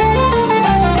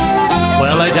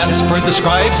 Well, I danced for the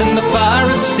scribes and the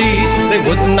Pharisees. They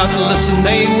would not listen,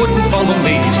 they wouldn't follow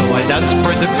me. So I danced for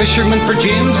the fishermen, for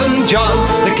James and John.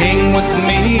 They came with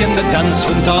me and the dance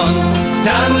went on.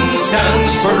 Dance,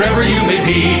 dance, wherever you may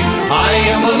be. I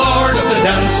am the Lord of the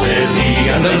dance, said he,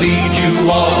 and I'll lead you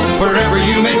all wherever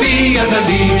you may be, and I'll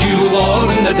lead you all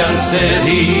in the dance, said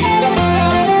he.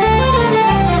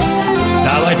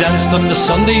 Now I danced on the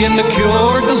Sunday in the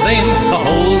Cure de Lane. The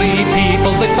holy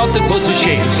people, they thought it was a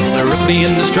shame. So they ripped me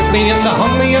and they stripped me and they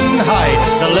hung me in high.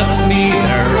 They left me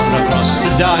there on the cross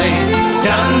to die.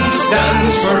 Dance,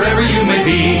 dance, wherever you may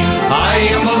be. I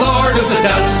am the Lord of the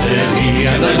dance, said he,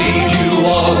 and I lead you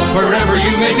all wherever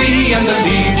you may be, and I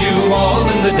lead you all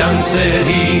in the dance, said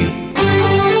he.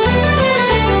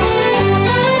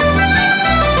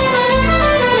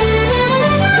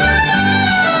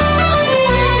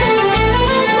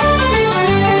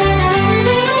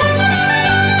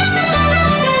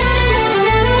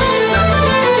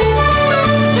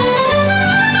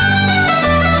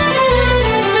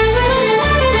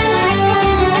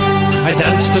 I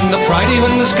danced on the Friday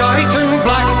when the sky turned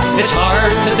black. It's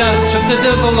hard to dance with the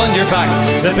devil on your back.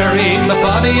 They buried my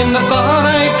body and they thought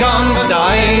I'd gone, but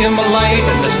I am alive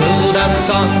and I still dance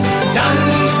on.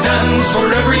 Dance, dance,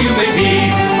 wherever you may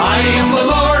be. I am the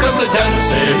Lord of the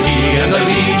dance, said he, and I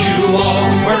lead you all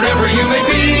wherever you may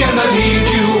be, and I lead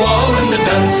you all in the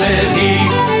dance, said he.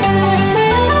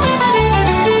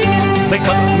 They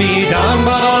cut me down,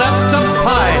 but I leapt up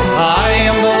high.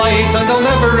 I am the light and I'll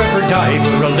never ever die.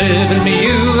 For I live in me,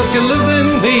 you if you live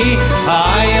in me.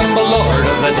 I am the Lord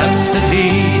of the dance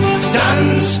city.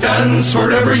 Dance, dance,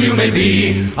 wherever you may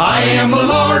be. I am the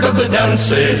Lord of the dance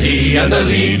city, and I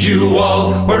lead you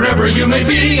all wherever you may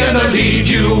be, and I lead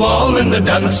you all in the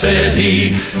dance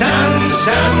city. Dance,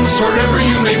 dance, wherever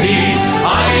you may be.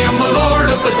 I am the Lord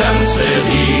of the dance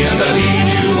city, and I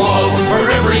lead you all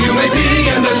wherever you may be,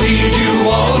 and I lead you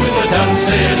all in the dance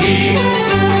city.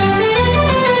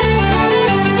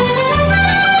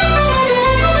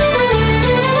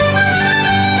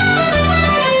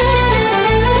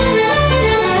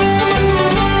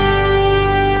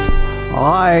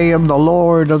 I am the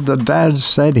Lord of the dance,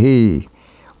 said he.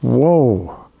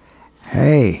 Whoa.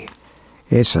 Hey,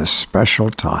 it's a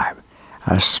special time,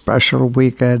 a special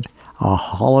weekend, a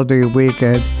holiday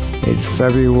weekend in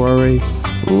February.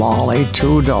 Lolly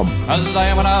Toodum. As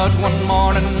I went out one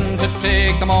morning to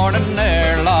take the morning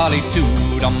air, lolly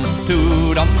toodum,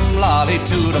 toodum, lolly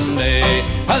toodum day.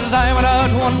 As I went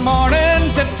out one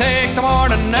morning to take the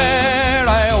morning air,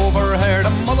 I overheard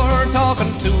a mother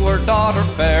talking to her daughter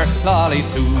fair, lolly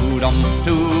toodum,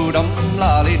 toodum,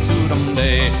 lolly toodum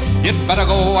day. You'd better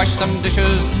go wash them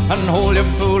dishes and hold your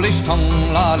foolish tongue,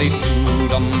 lolly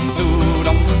toodum,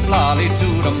 toodum, lolly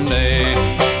toodum day.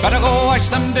 Better go wash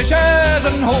them dishes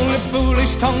and hold your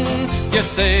foolish tongue. You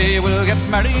say we'll get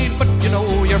married, but you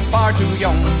know you're far too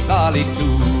young. Lolly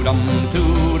toodum,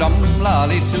 toodum,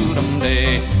 lolly toodum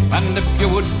day. And if you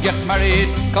would get married,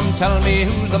 come tell me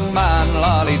who's the man.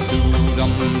 Lolly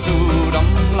toodum, toodum,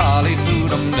 lolly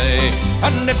toodum day.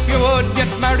 And if you would get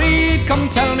married, come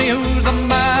tell me who's the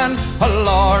man. Oh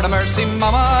Lord of mercy,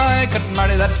 mama, I could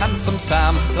marry that handsome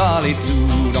Sam. Lolly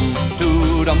toodum,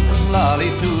 toodum,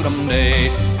 lolly toodum day.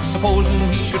 Supposing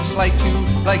he should slight you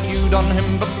like you done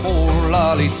him before,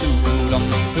 lolly toodum,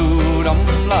 toodum,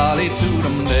 lolly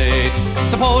toodum day.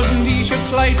 Supposing he should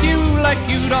slight you like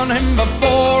you done him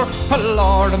before, oh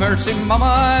Lord of mercy, mama,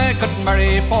 I could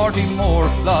marry 40 more,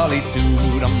 lolly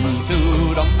toodum,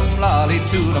 toodum, lolly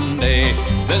toodum day.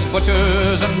 There's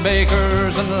butchers and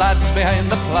bakers and lads behind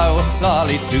the plough,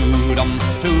 lolly toodum,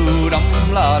 toodum,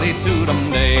 lolly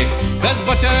toodum day. There's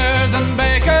butchers and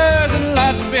bakers and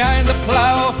lads behind the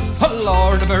plough. Oh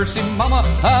Lord of mercy, mama,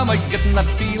 am I getting that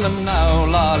feeling now?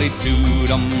 Lolly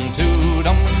toodum,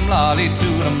 toodum, lolly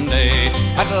toodum day.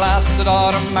 At last the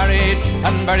daughter married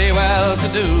and very well to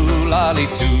do. Lolly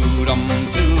toodum,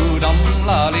 toodum,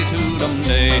 lolly toodum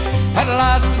day. At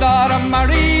last the daughter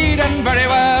married and very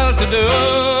well to do.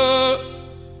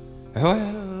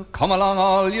 Well, come along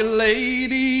all you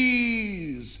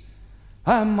ladies,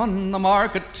 I'm on the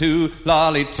market too.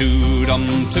 Lolly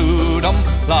toodum, toodum,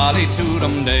 lolly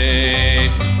toodum day.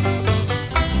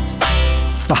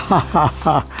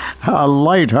 A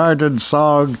light-hearted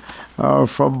song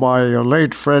from my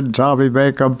late friend Tommy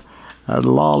Macom, and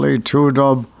Lolly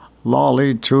Toodum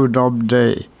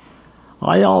Day.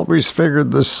 I always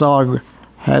figured this song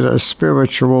had a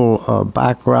spiritual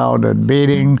background and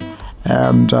meaning,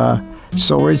 and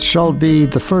so it shall be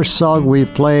the first song we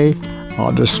play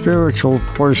on the spiritual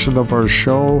portion of our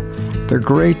show, the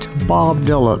great Bob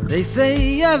Dylan. They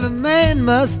say every man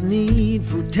must need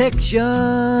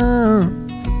protection.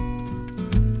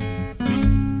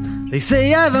 They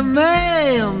say every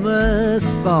man must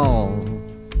fall.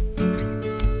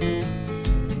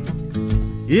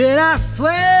 Yet I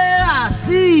swear I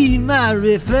see my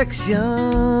reflection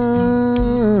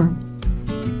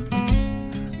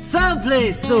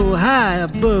someplace so high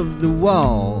above the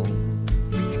wall.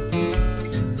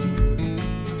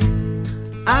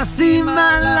 I see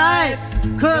my light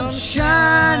come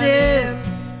shining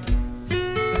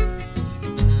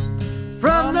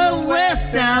from the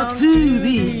west down to the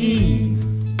east.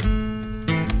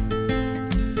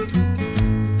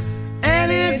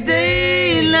 Any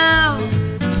day now,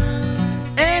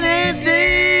 any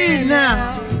day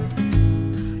now,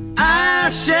 I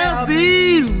shall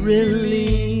be released.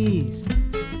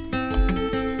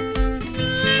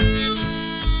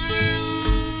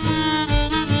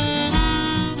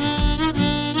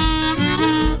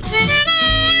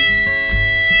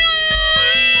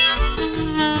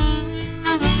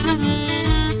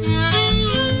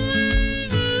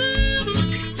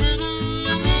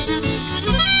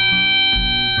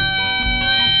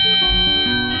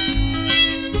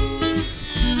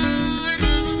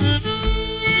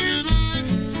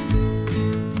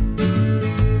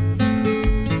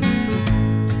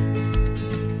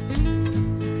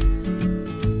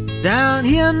 Down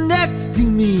here next to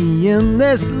me in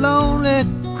this lonely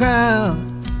crowd,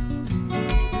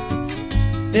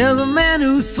 there's a man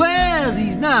who swears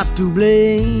he's not to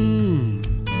blame.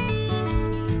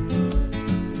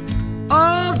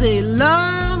 All day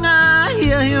long I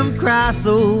hear him cry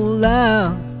so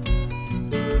loud,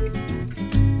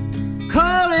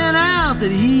 calling out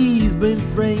that he's been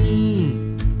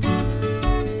framed.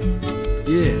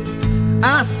 Yeah,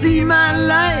 I see my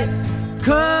light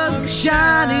come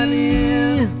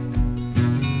shining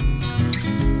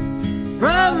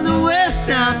from the west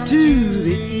down to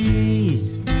the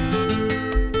east.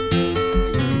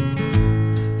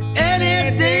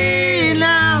 Any day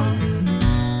now,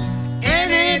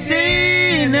 any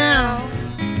day now,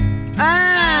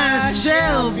 I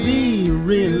shall be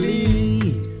released.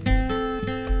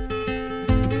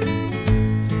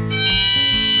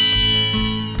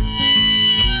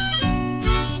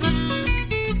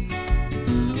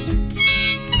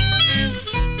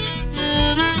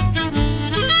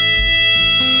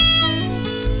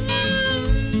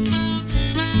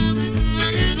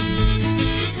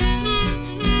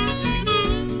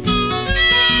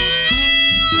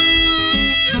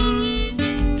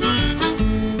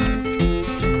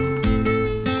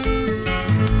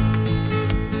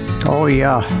 Oh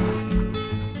yeah,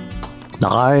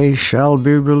 I shall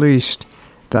be released.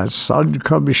 That sun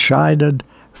comes shining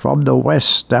from the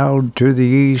west down to the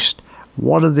east.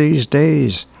 One of these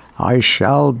days I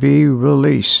shall be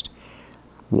released.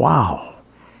 Wow.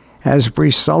 As we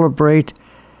celebrate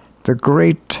the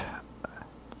great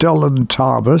Dylan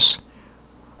Thomas,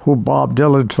 who Bob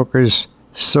Dylan took his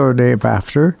surname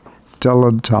after,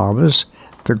 Dylan Thomas,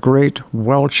 the great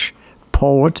Welsh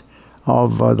poet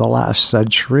of the last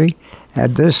century,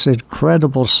 and this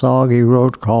incredible song he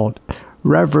wrote called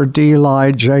Reverend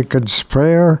Eli Jenkins'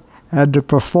 Prayer, and to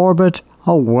perform it,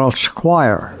 a Welsh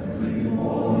choir.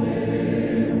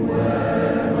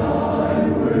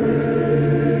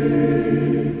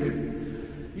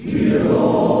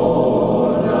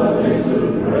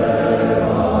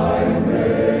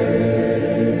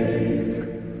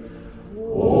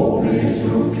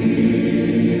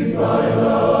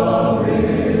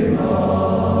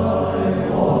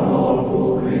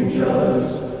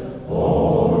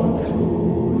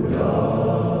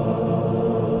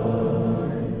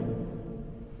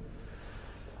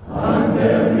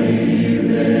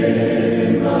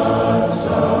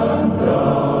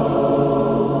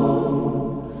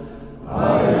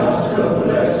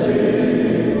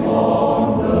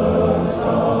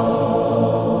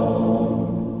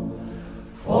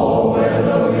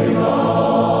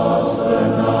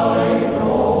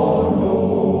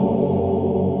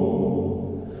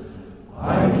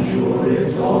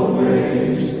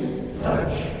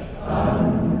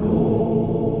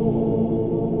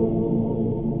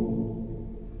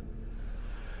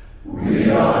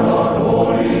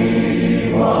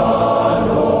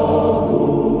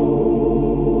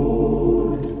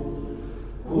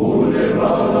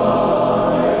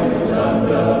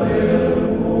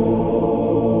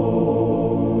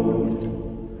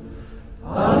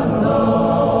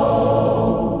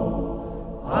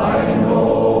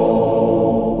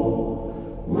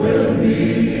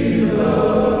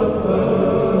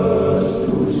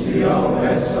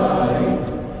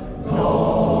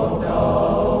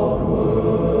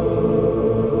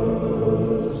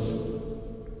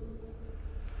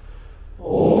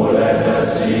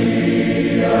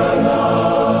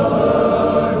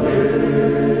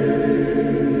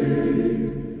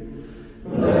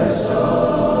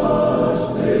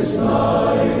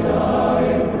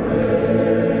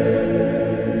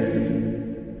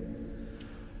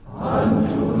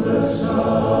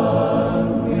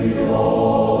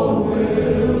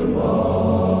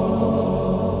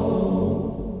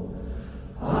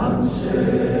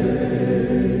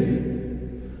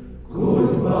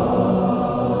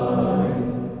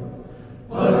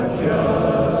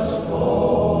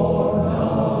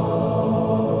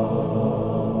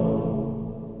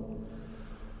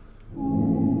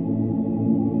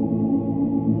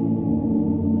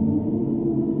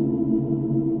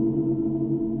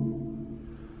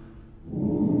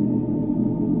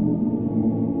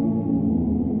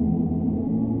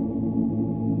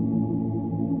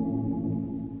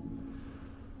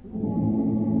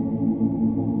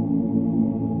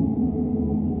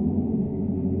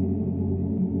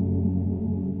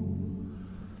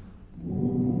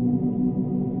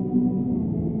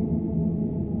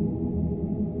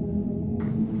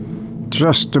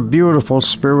 just a beautiful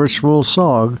spiritual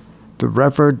song, the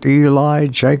Reverend Eli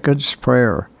Jenkins'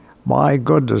 Prayer. My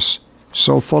goodness,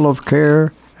 so full of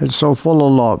care and so full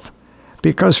of love.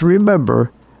 Because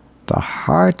remember,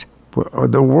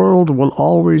 the world will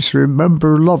always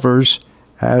remember lovers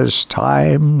as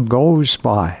time goes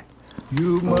by.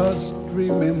 You must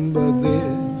remember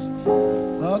this,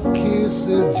 a kiss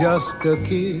is just a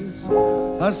kiss,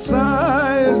 a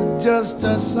sigh is just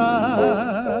a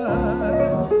sigh.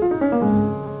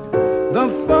 The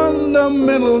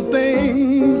fundamental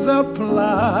things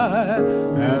apply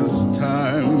as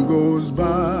time goes by.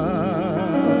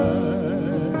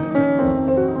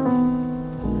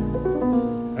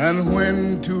 And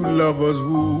when two lovers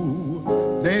woo,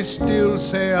 they still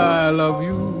say I love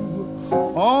you.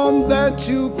 On that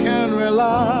you can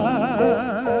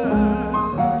rely.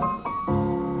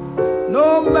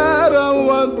 No matter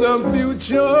what the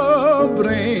future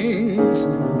brings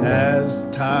as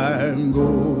time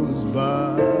goes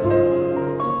by.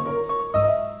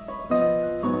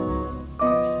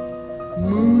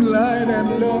 Moonlight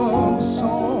and love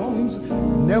songs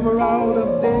never out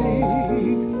of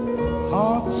date.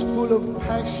 Hearts full of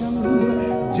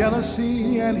passion,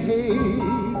 jealousy and hate.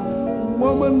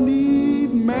 Woman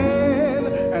need man,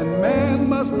 and man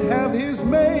must have his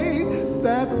mate,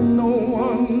 that no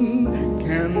one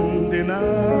can deny.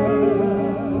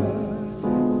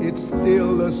 It's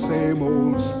still the same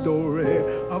old story,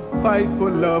 a fight for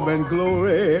love and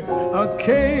glory, a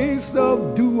case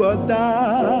of do or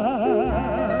die.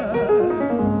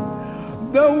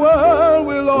 The world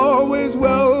will always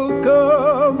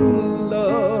welcome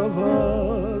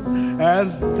lovers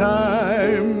as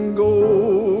time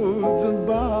goes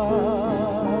by.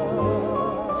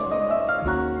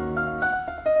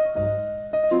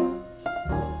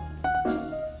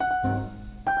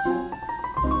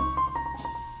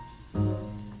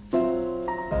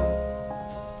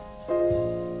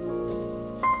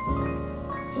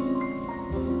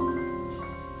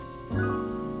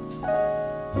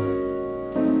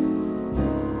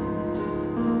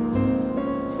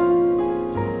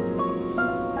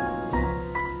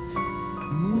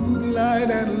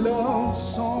 And love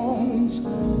songs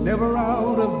never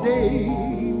out of date.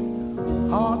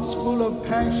 Hearts full of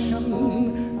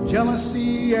passion,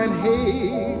 jealousy and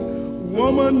hate.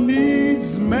 Woman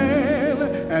needs man,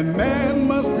 and man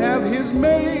must have his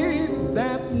mate,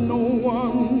 that no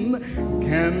one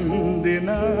can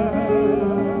deny.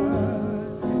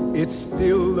 It's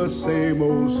still the same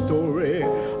old story,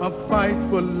 a fight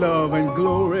for love and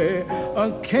glory,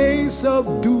 a case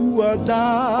of do or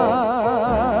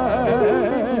die.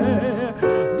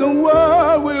 The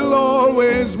world will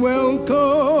always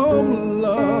welcome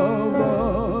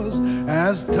lovers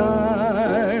as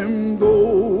time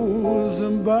goes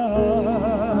by.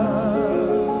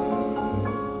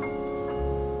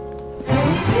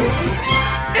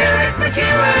 Eric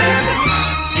MacEwen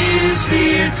is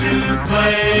here to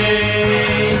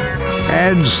play.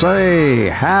 And say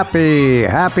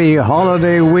happy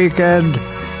holiday weekend.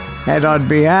 And on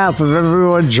behalf of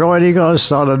everyone joining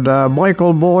us on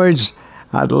Michael Boyd's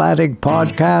Atlantic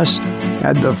Podcast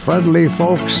and the friendly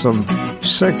folks of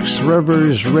Six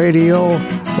Rivers Radio,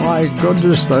 my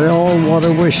goodness, they all want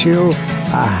to wish you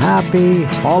a happy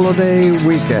holiday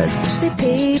weekend. They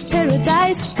paved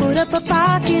paradise, put up a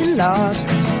parking lot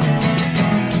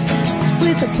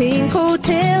with a pink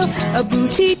hotel, a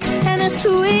boutique, and a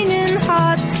swinging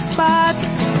hot spot.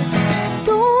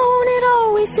 Don't it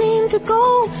always seem to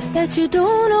go that you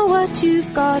don't know what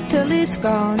you've got till it's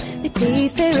gone? They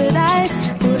paved paradise,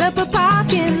 put up a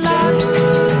parking lot.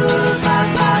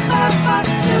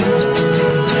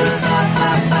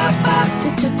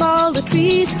 They took all the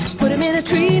trees, put them in a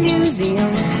tree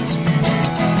museum.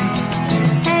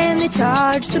 They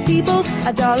charge the people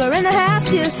 $1.50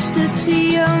 just to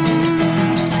see them.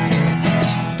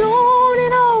 Don't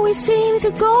it always seem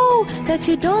to go that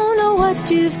you don't know what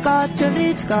you've got till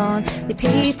it's gone? They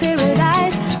paved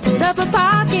paradise, put up a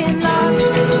parking lot.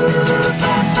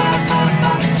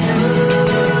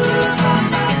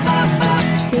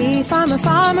 Hey,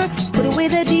 farmer, put away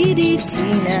the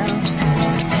DDT now.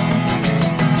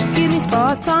 Give me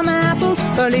spots on my apples,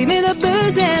 or leave me the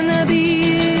birds and the bees.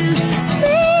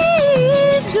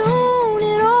 Don't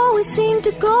it always seem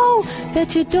to go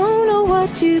that you don't know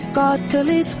what you've got till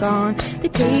it's gone? They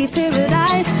paved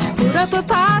paradise, put up a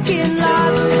parking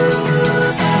lot.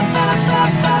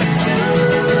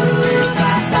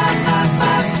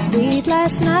 Late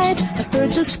last night, I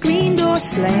heard the screen door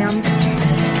slam,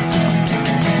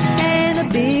 and a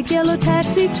big yellow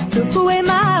taxi took away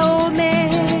my old man.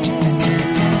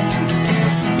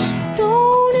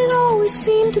 Don't it always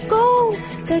seem to go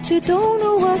that you don't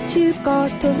know what what you've got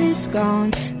till it's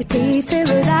gone. They paved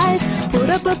paradise, put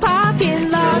up a parking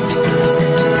lot.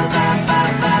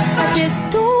 I said,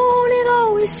 don't it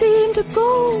always seem to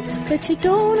go that you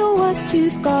don't know what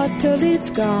you've got till it's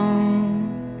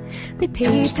gone. They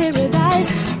paved paradise,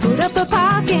 put up a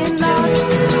parking lot.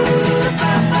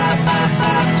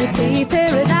 They paved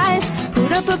paradise,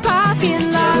 put up a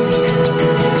parking lot.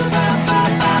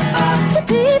 They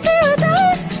paved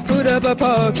paradise, put up a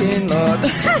parking lot.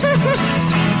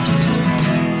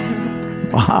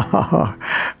 Wow.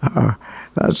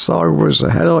 That song was a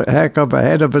heck of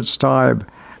ahead of its time.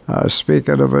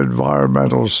 Speaking of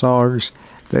environmental songs,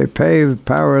 they paved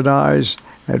paradise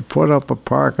and put up a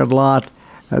parking lot.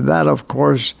 And that, of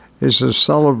course, is the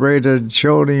celebrated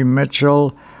Joni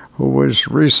Mitchell, who was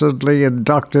recently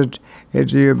inducted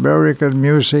into the American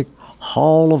Music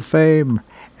Hall of Fame,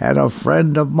 and a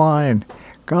friend of mine.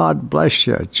 God bless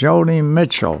you, Joni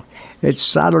Mitchell. It's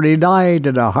Saturday night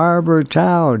in a harbor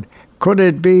town. Could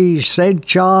it be St.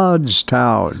 John's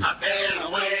Town? I've been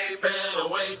away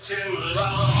too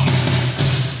long.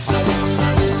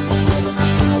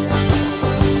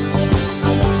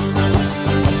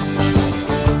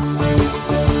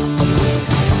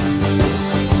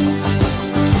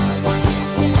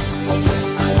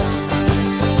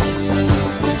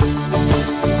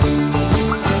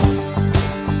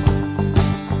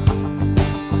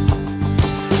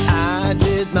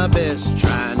 My best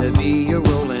trying to be a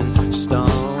rolling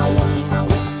stone.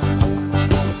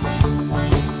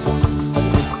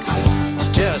 It's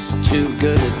just too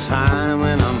good a time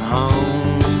when I'm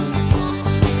home.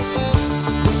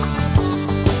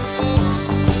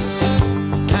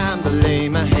 Time to lay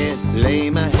my head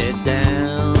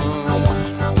down.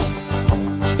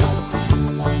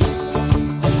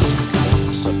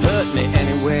 So put me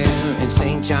anywhere in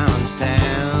St. John's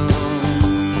Town.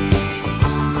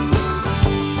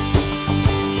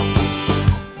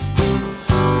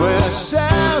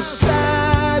 South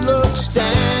side looks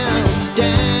down,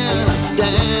 down,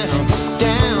 down,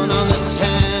 down on the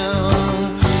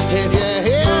town. If you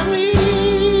hear me,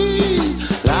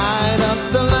 light up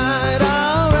the light,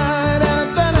 I'll ride out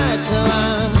the night till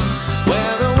I'm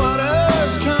where the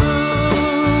waters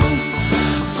come.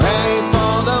 Pray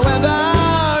for the weather,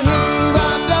 heave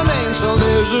up the mainsail.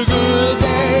 There's a good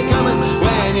day coming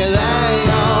when you lay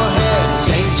your head in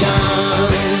St. John's.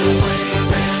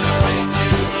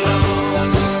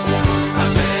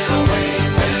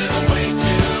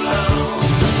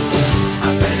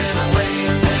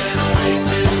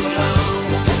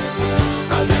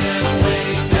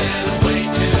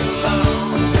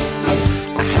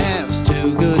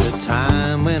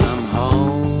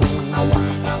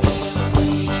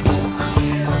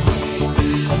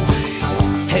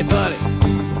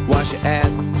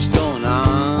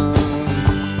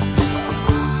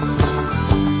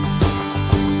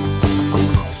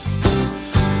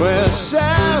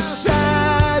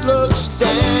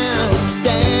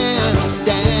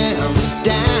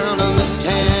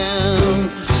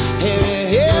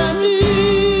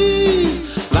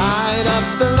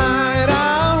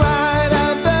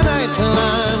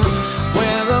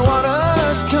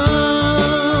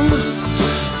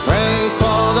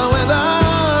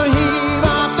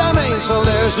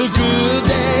 There's a good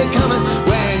day coming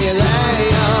when you lay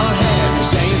your head in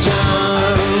St.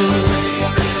 John's.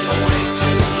 I've been away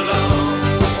too long.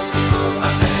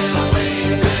 I've been away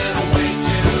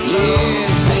too long. Yeah,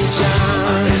 St.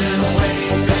 John's. I've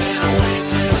been away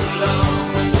too long.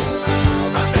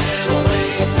 I've been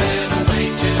away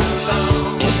too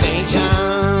long. In St.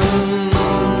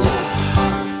 John's.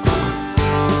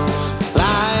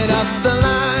 Light up the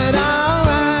light, I'll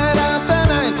ride out the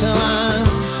night till I'm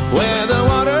where the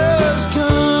waters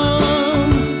come.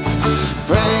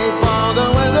 Pray for the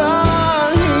weather,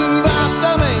 heave up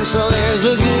the mainsail. There's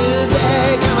a good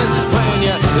day coming when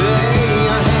you lay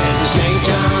your head in St.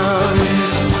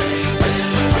 John's. Been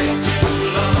away too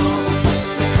long.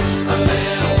 I've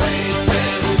been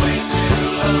away too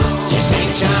long. In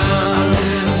St.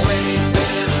 John's.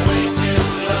 Been away too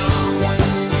long.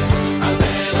 I've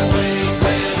been away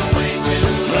too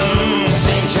long.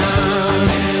 St. John's.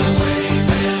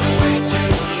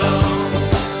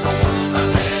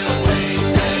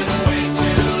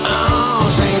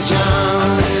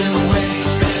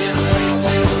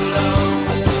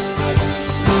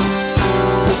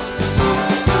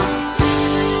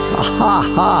 Ha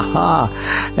ha ha!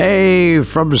 Hey,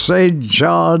 from St.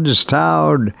 John's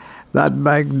Town, that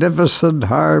magnificent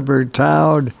harbor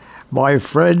town, my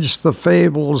friends the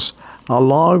Fables,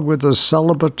 along with the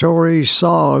celebratory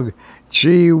song,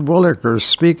 Gee Willikers,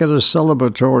 speaking of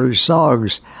celebratory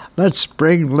songs, let's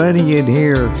bring Lenny in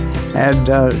here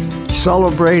and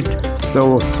celebrate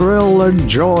the thrill and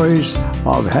joys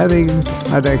of having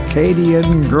an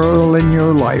Acadian girl in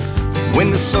your life.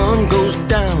 When the sun goes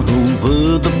down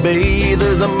over the bay,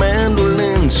 there's a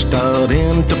mandolin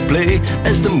starting to play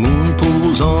as the moon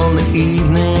pulls on the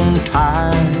evening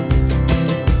tide.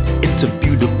 It's a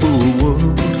beautiful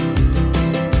world.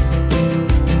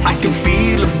 I can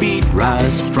feel a beat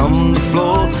rise from the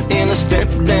floor in a step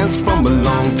dance from a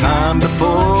long time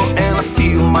before, and I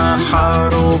feel my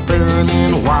heart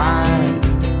opening wide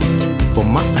for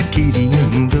my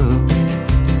Acadian girl.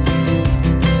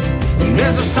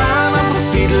 There's a sign of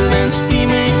a fiddle and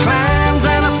steaming clams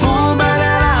and a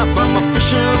full-bellied eye from a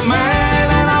fisherman,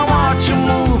 and I watch her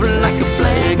move like a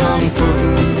flag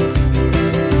unfurled.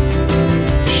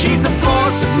 She's a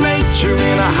force of nature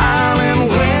in a howling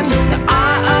wind, the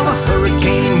eye of a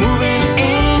hurricane moving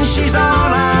in. She's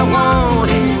all I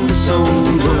want in this whole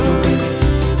world.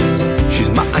 She's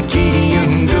my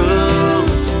Acadian girl,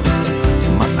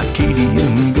 my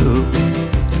Acadian girl.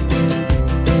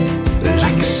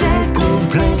 Like a sad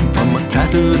complaint from a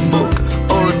tattered book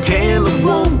or a tale of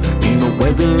woe in a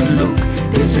weathered look,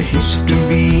 there's a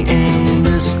history in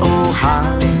this old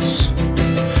house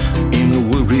in a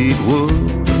worried world.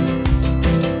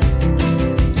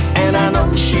 And I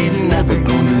know she's never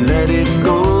gonna let it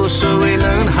go, so we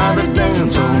learn how to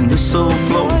dance on this old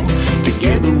floor.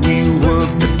 Together we work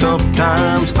the tough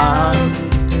times hard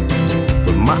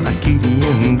with my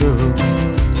Acadian girl.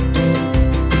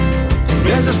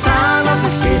 There's a sound of a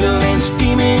fiddle and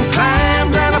steaming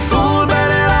clams and a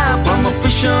full-bellied eye from a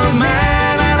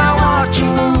fisherman, and I watch her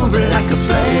move like a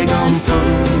flag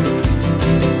unfurled.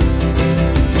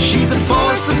 She's a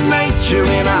force of nature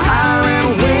in a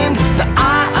howling wind, the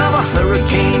eye of a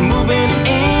hurricane moving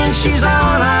in. She's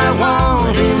all I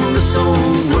want in this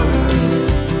old world.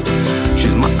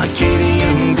 She's my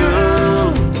Acadian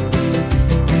girl.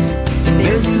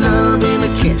 There's love in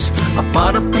a kiss, a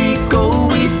pot of pico,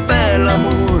 we fell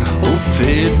amor, oh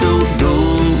fiddle-do.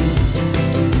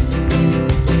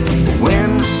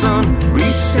 When the sun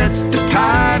resets the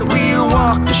tide, we'll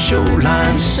walk the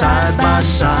shoreline side by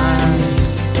side,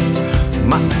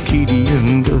 my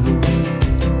Acadian girl.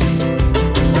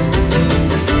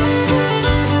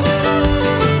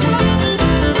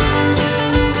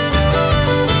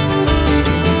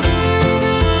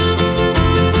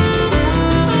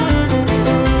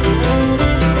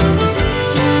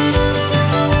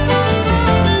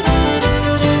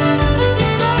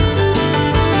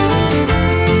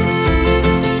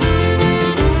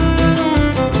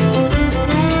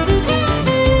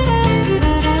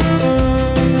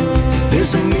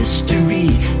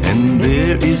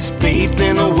 Faith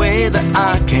in a way that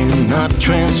I cannot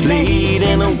translate,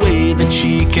 in a way that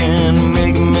she can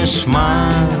make me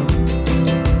smile.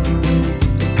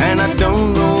 And I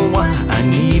don't know why I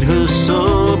need her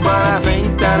so, but I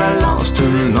think that I lost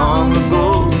her long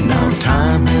ago. Now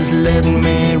time has let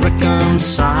me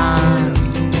reconcile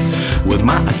with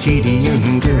my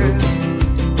Acadian girl.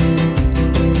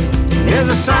 There's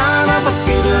a sign of a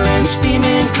fiddle and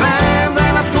steaming clams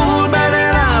and a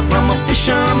full-bellied eye from a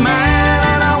fisherman,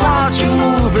 and I watch her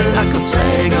move like a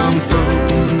flag unfurled.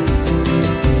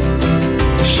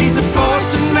 She's a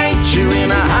force of nature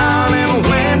in a howling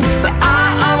wind, the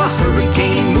eye of a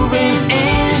hurricane moving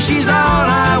in. She's all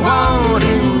I want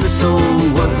in this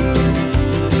old world.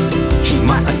 She's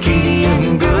my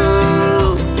Acadian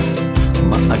girl,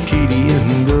 my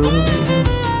Acadian girl.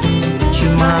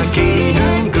 She's my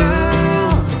Acadian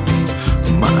girl,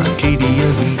 my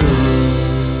Acadian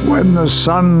girl. When the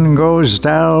sun goes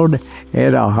down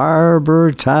in a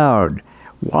harbor town.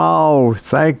 Wow,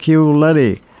 thank you,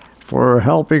 Lenny, for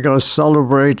helping us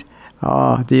celebrate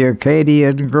the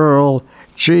Acadian girl.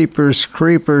 Jeepers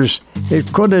creepers,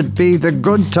 it couldn't be the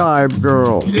good time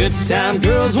girl. Good time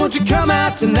girls, won't you come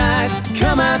out tonight?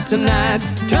 Come out tonight,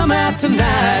 come out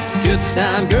tonight. Good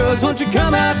time girls, won't you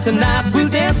come out tonight? We'll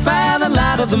dance by the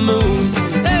light of the moon.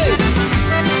 Hey!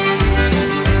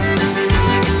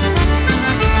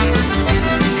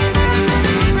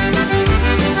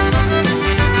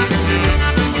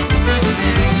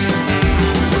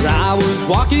 As I was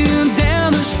walking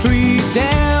down the street,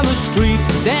 down the street,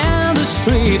 down the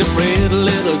street, a pretty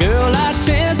little girl I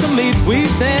chanced to meet. We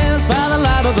danced by the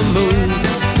light of the moon.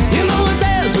 You know, we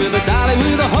danced with a dolly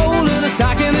with a hole in her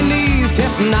stocking, and knees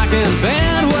kept knocking.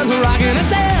 Band was rocking. A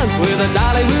dance with a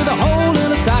dolly with a hole in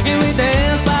her stocking. We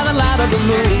danced by the light of the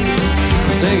moon.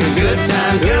 Singing good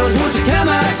time girls, won't you come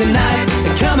out tonight?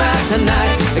 Come out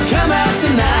tonight, come out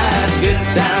tonight. Good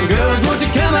time girls, won't you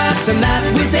come out tonight?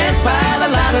 We dance by the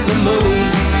light of the moon.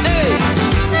 Hey!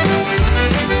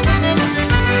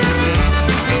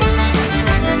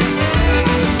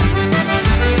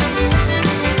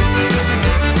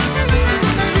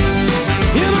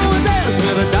 You know we dance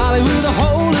with a dolly with a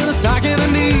hole in her stocking,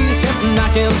 her knees kept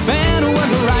knocking. The band was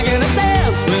rocking a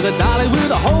dance with a dolly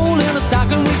with a hole in her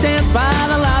stocking. We dance by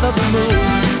the light of the moon.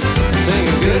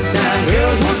 Singing good time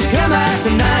girls, won't you come out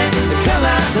tonight? Come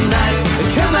out tonight,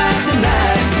 come out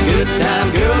tonight. Good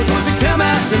time girls, won't you come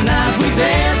out tonight? We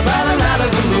dance by the light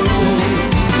of the moon.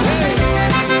 Hey.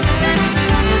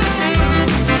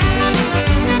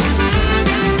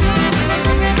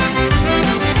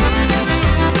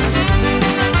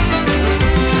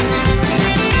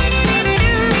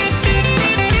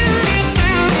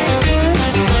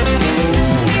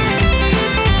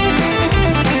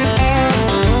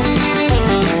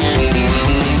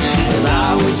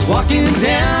 Walking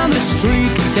down the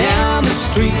street, down the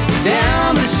street,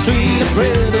 down the street. A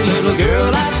pretty little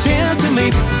girl I chanced to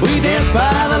meet. We danced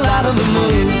by the light of the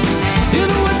moon. You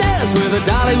know I danced with a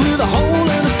dolly with a hole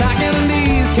in her stocking. Her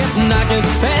knees kept knocking,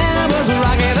 band was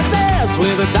rocking. I danced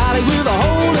with a dolly with a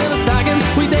hole in her stocking.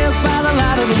 We danced by the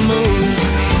light of the moon.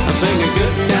 I'm singing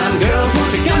good time girls,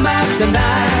 won't you come out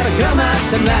tonight? Come out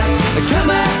tonight, come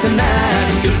out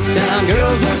tonight. Good time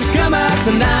girls, won't you come out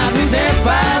tonight? We dance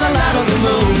by the light of the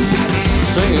moon.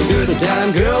 Singing good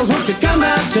time girls, won't you come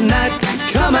out tonight?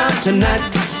 Come out tonight,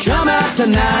 come out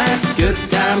tonight. Good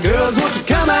time girls, won't you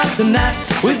come out tonight?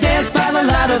 We dance by the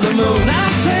light of the moon. I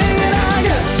sing it all.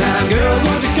 Good time girls,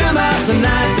 won't you come out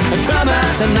tonight? Come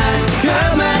out tonight,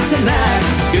 come out tonight.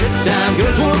 Good time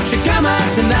girls, won't you come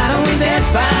out tonight? And we dance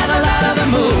by the light of the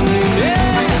moon. Yeah.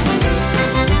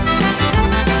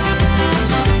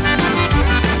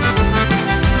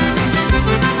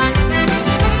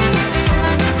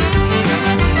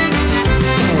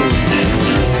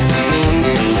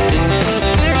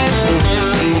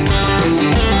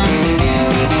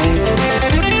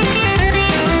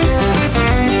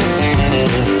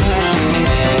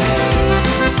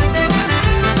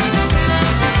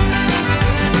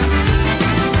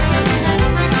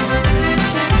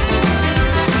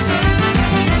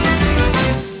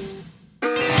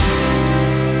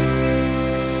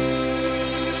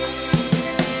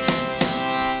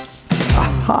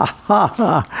 Ha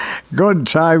ha! Good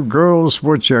time girls,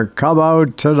 would you come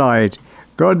out tonight?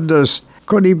 Goodness,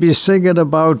 could he be singing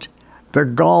about the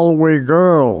Galway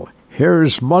girl?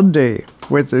 Here's Monday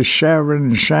with the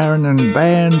Sharon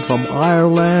Band from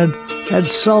Ireland and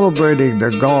celebrating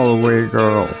the Galway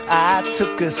girl. I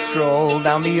took a stroll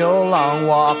down the old long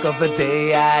walk of the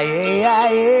day.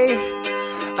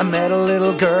 I met a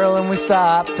little girl and we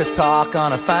stopped to talk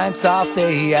on a fine soft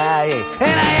day.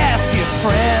 And I asked you,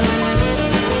 friend,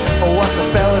 what's a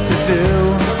fella to do?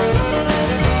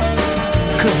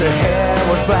 'Cause her hair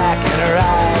was black and her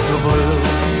eyes were blue.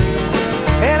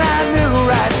 And I knew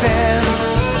right then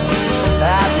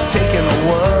I'd be taking the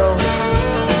world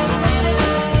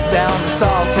down to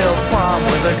Salt Hill Prom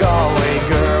with a Galway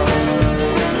girl.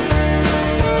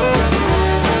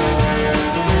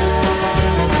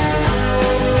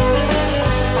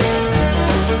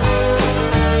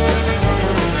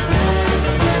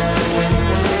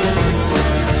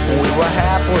 We were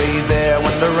halfway there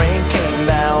when the rain came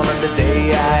down on the day.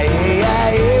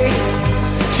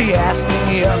 She asked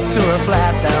me up to her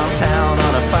flat downtown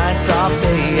on a fine soft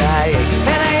day.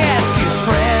 And I asked you,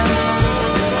 friend,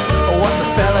 what's a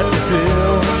fella to do?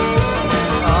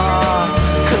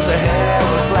 'Cause her hair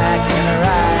was black and her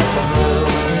eyes were blue.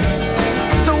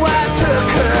 So I took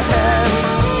her hand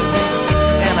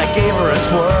and I gave her a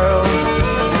swirl,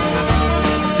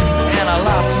 and I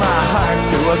lost my heart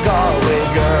to a Galway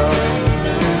girl.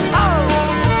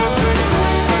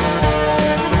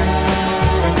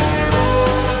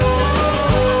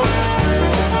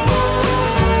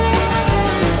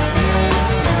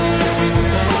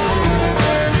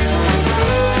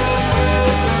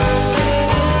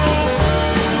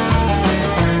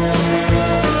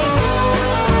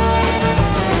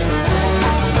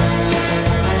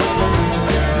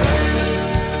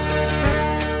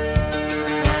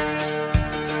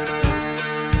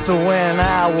 So when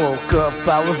I woke up,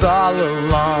 I was all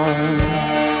alone,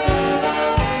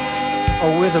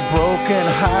 with a broken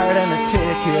heart and a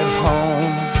ticket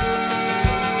home.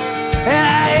 And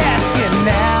I ask you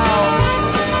now,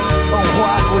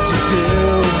 what would you do?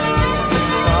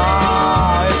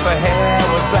 If her hair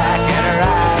was black and her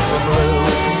eyes were blue.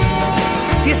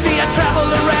 You see, I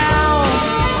traveled around,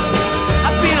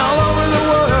 I've been all over the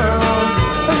world,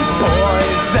 and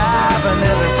boys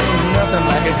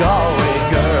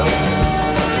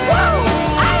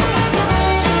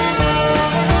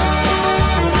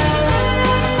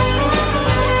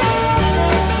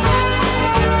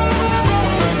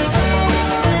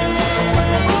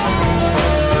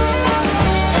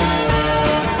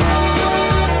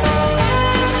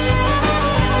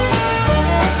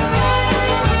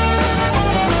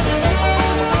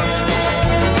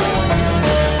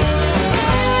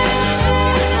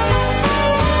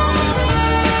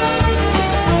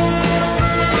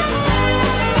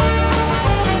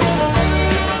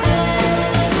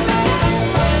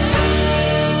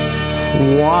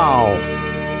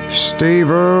Wow.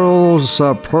 Steve Earle's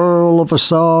A Pearl of a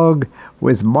Song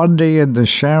with Monday and the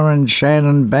Sharon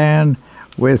Shannon Band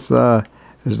with the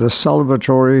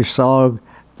celebratory song,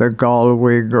 The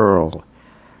Galway Girl.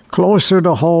 Closer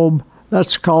to home,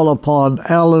 let's call upon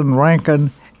Alan Rankin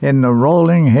in the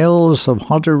rolling hills of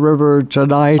Hunter River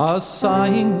tonight. A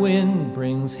sighing wind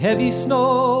brings heavy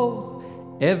snow,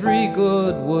 every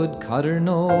good woodcutter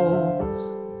knows.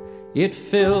 It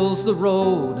fills the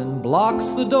road and blocks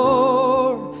the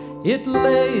door, it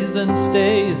lays and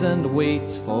stays and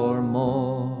waits for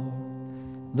more.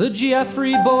 The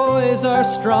Jeffrey boys are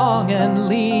strong and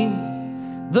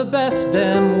lean, the best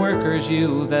damn workers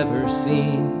you've ever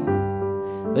seen.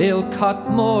 They'll cut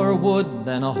more wood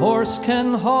than a horse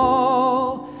can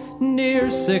haul, near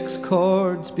 6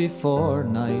 cords before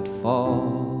night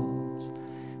falls.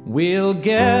 We'll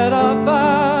get up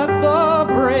at the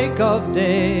break of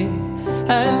day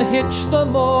and hitch the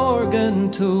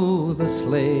Morgan to the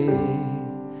sleigh.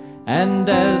 And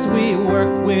as we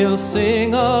work we'll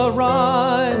sing a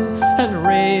rhyme and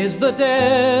raise the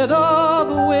dead of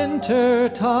winter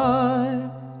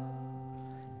time.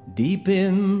 Deep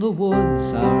in the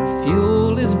woods our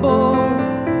fuel is born,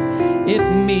 it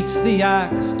meets the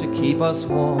axe to keep us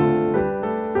warm.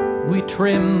 We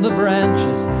trim the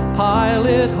branches, pile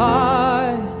it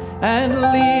high, and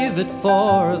leave it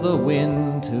for the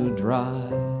wind to dry.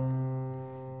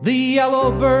 The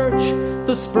yellow birch,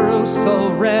 the spruce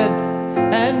so red,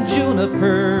 and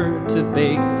juniper to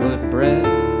bake good bread.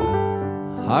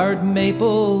 Hard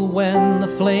maple when the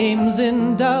flame's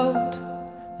in doubt,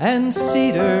 and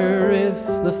cedar if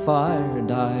the fire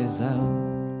dies out.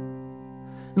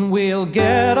 And we'll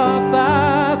get up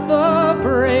at the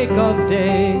break of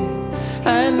day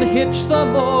and hitch the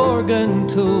Morgan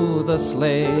to the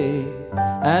sleigh.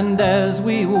 And as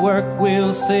we work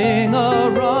we'll sing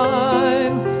a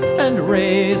rhyme and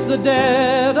raise the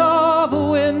dead of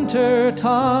winter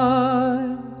time.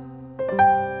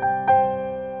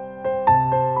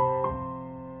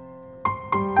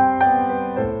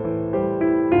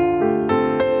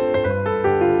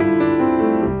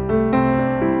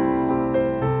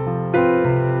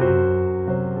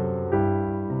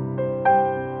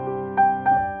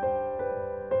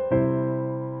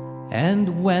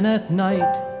 And when at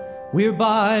night we're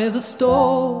by the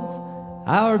stove,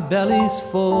 our bellies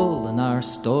full and our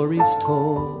stories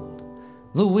told,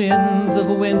 the winds of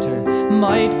winter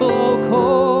might blow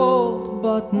cold,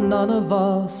 but none of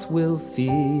us will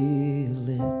feel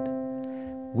it.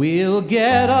 We'll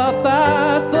get up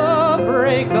at the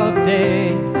break of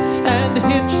day and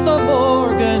hitch the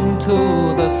Morgan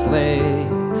to the sleigh.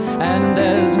 And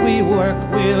as we work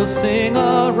we'll sing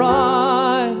a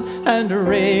rhyme and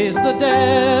raise the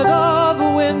dead of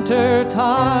winter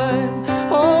time.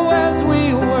 Oh, as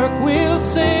we work we'll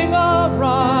sing a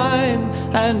rhyme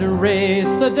and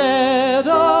raise the dead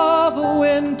of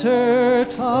winter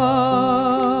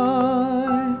time.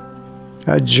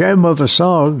 A gem of a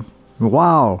song.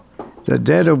 Wow. The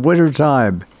Dead of Winter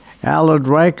Time. Alan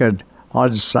Rankin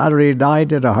on Saturday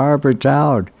night in a harbor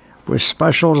town with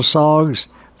special songs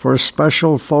for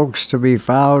special folks to be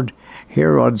found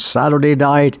here on Saturday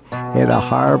night in a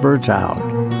harbor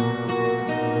town.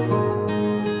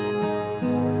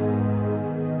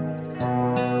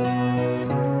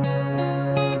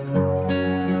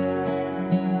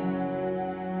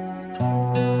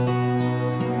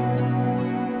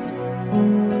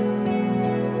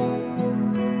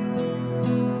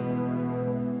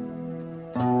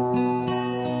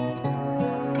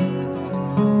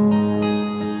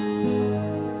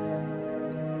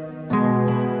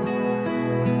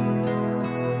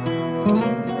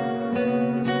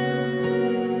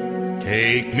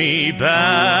 Take me back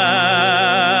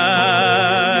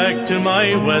to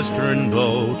my western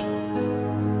boat.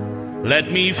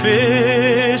 Let me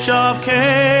fish off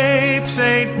Cape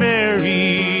St.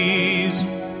 Mary's,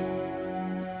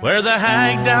 where the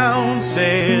hagdowns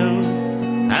sail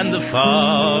and the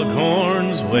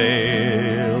foghorns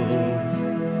wail,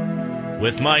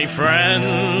 with my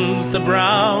friends the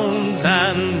Browns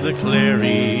and the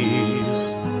Clarys.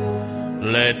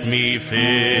 Let me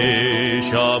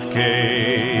fish off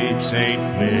Cape St.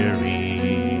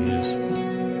 Mary's.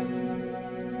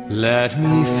 Let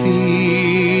me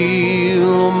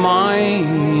feel my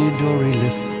dory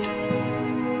lift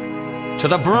to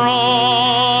the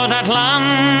broad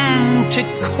Atlantic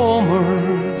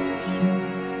combers,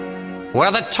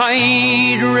 where the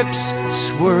tide rips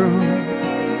swirl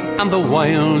and the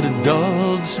wild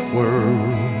doves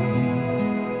whirl,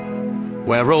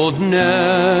 where old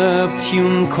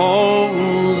Neptune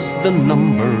calls the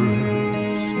numbers,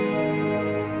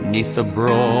 'neath the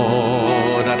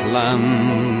broad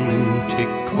Atlantic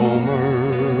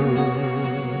beachcombers.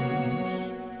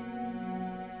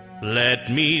 Let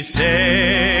me sail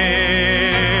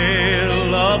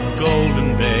up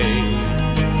Golden Bay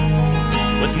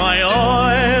with my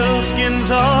oilskins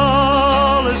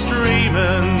all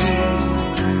a-streamin'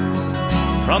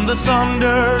 from the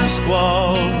thunder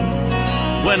squall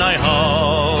when I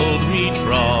hauled me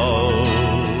trawl,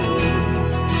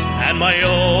 and my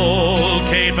old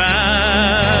Cape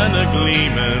Anna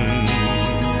gleamin'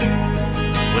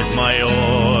 with my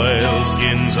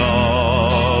oilskins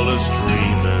all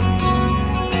a-streamin'.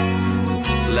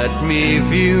 Let me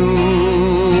view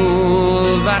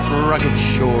that rugged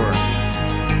shore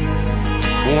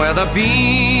where the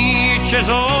beach is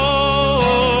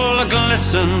all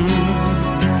a-glisten,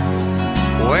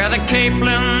 where the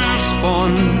capelin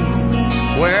spun,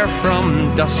 where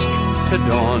from dusk to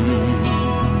dawn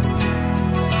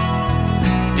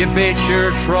you bait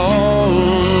your trawl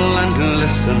and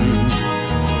listen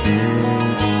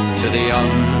to the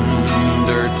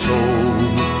undertow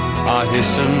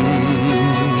a-hissin'.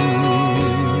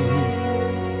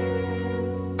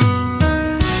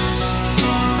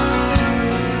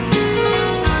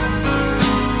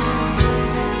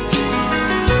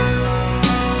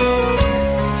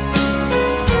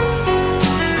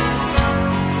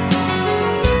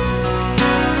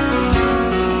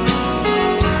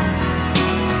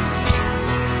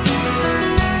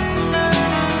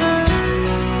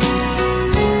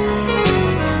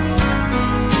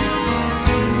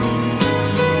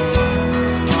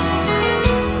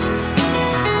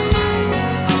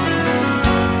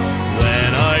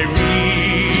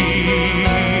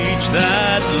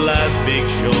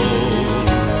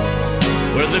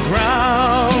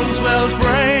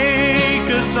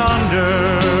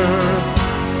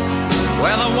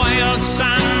 Where the wild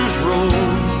sands roll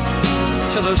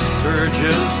to the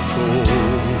surge's toe.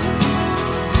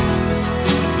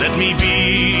 Let me be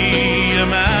a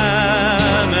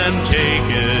man and take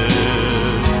it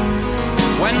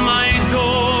when my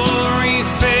dory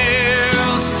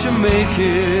fails to make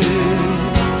it.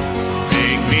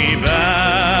 Take me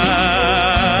back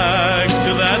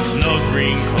to that snug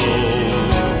green cove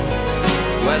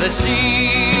where the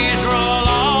seas roll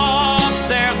up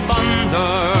their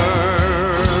thunder.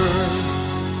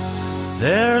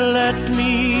 There let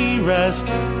me rest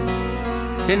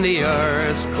in the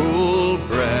earth's cool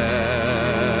breast,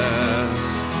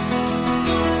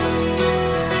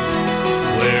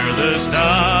 where the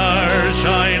stars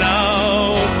shine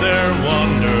out their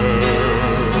wonder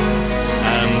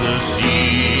and the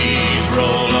seas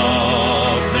roll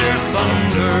up their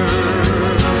thunder.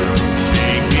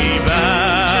 Take me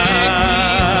back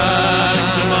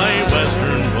to my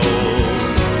western home.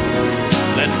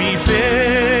 Let me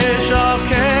fish off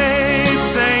Cape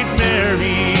St.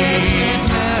 Mary's,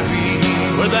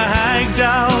 where the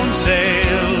hag-down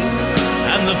sail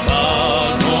and the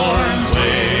foghorns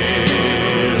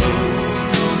wail,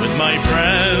 with my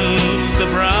friends the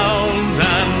Browns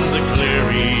and the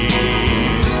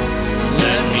Clearys.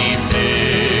 Let me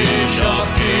fish off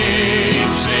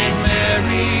Cape St.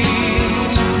 Mary's.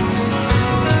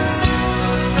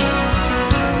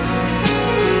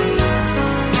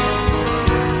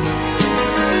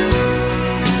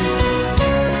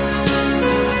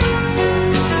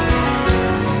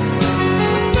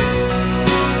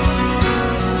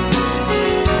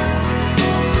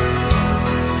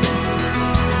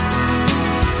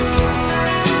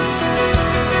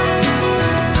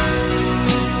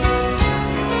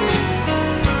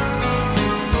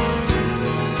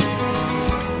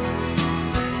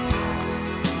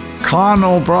 Con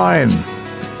O'Brien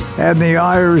and the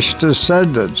Irish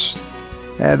Descendants,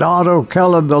 and Otto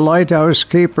Kellan, the Lighthouse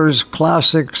Keeper's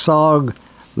classic song,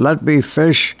 Let Me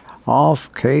Fish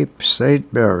Off Cape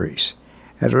St. Mary's.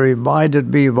 It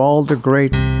reminded me of all the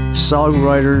great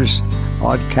songwriters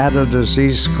on Canada's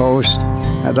East Coast,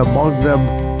 and among them,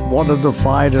 one of the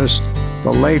finest,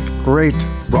 the late, great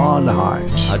Ron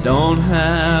Hines. I don't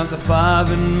have the five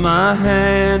in my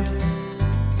hand,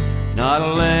 not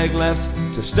a leg left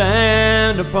to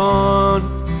stand upon,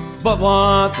 but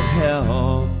what the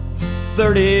hell,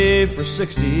 30 for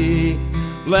 60,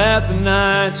 let the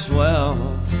night swell.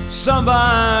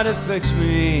 Somebody fix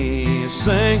me a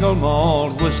single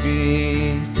malt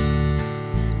whiskey.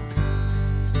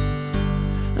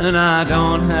 And I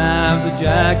don't have the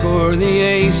jack or the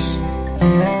ace,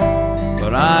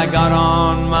 but I got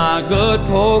on my good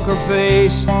poker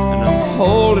face, and I'm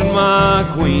holding my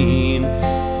queen.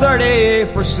 30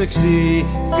 for 60,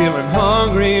 feeling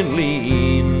hungry and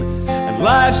lean, and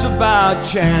life's about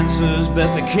chances,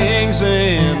 bet the king's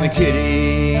in the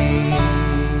kitty.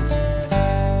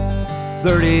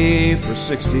 30 for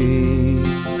 60. You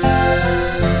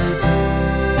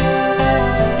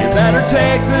better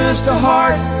take this to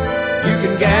heart. You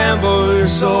can gamble your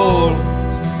soul.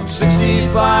 I'm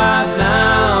 65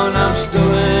 now and I'm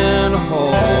still in a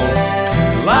hole.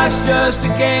 Life's just a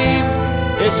game,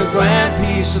 it's a grand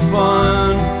piece of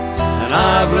fun, and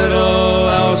I've little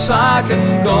else I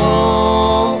can go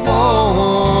on.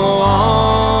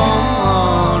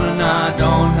 And I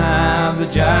don't have the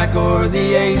jack or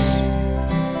the ace,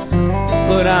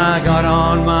 but I got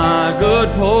on my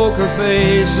good poker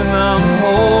face, and I'm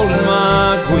holding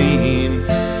my queen.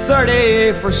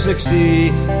 30 for 60,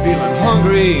 feeling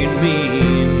hungry and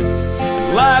mean.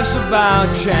 And life's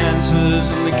about chances,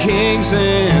 and the king's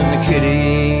in the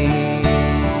kitty.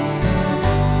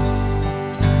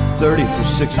 30 for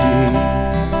 60.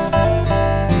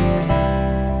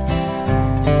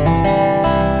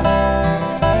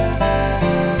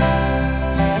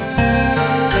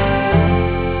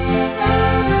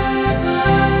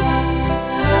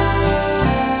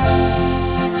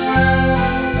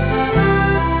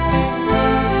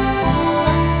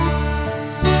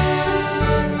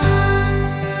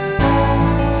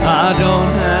 I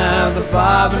don't have the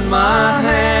 5 in my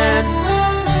hand,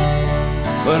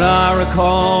 but I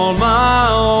recall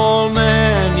my old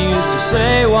man used to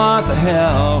say, what the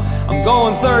hell, I'm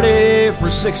going 30 for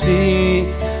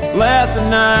 60, let the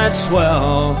night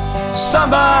swell,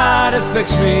 somebody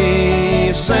fix me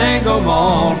a single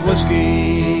malt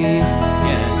whiskey.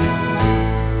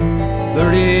 Yeah.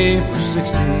 30 for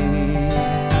 60,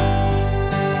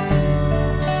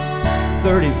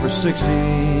 30 for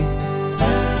 60,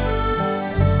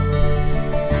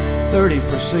 30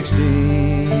 for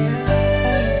 60,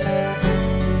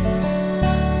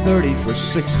 30 for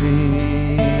 60.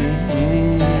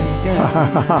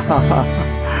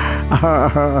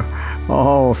 Yeah.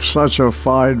 Oh, such a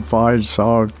fine, fine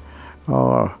song.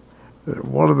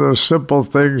 One of the simple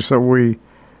things that we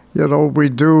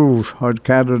do on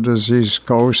Canada's East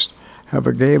Coast, have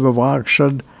a game of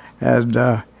auction, and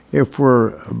if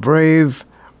we're brave,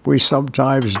 we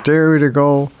sometimes dare to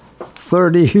go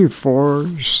 30 for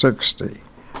 60.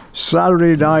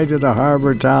 Saturday night in a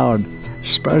harbor town,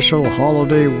 special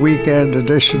holiday weekend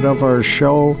edition of our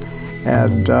show,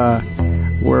 and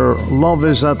where love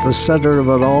is at the center of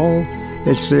it all.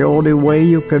 It's the only way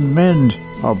you can mend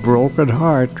a broken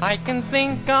heart. I can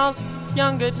think of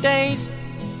younger days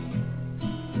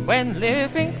when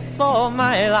living for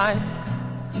my life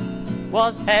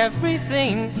was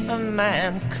everything a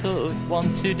man could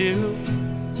want to do.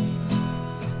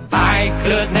 I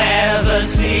could never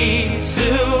see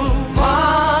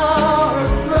tomorrow,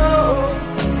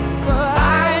 but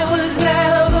I was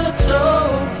never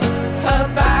told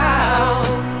about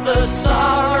the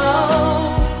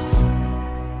sorrows.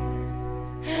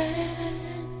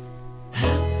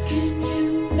 How can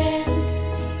you mend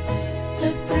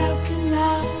a broken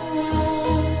heart?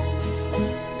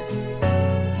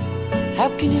 How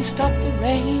can you stop the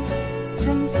rain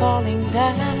from falling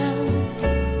down?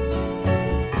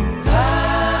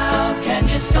 How can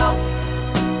you stop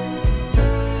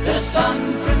the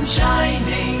sun from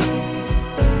shining?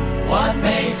 What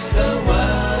makes the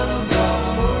world go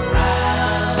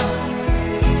round?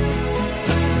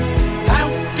 How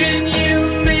can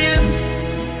you mend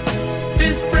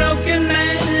this broken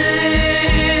man?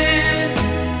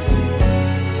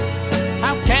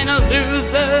 How can a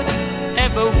loser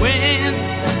ever win?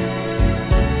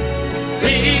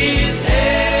 Please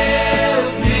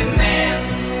help me mend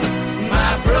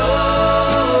my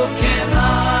broken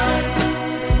heart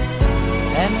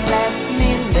and let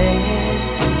me live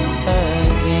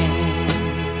again.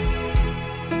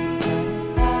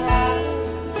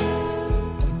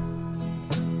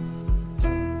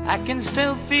 I can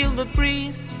still feel the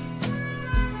breeze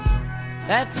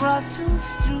that rustles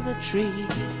through the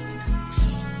trees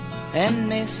and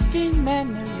misty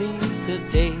memories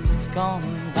of days gone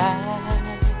by.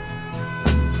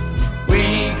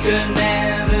 We could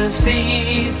never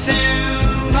see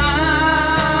tomorrow.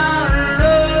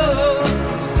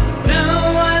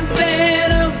 No one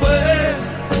said a word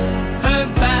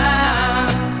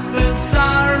about the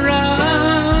sorrow.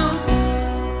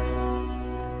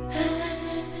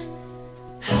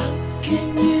 How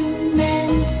can you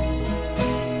mend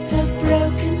a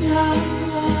broken heart?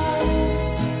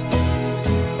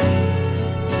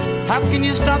 How can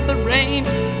you stop the rain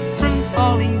from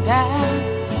falling down?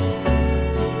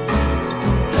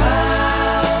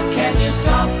 How can you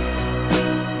stop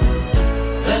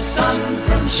the sun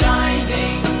from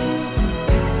shining?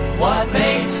 What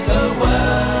makes the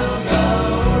world go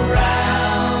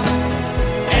round?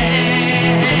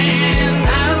 And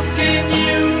how can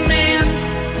you mend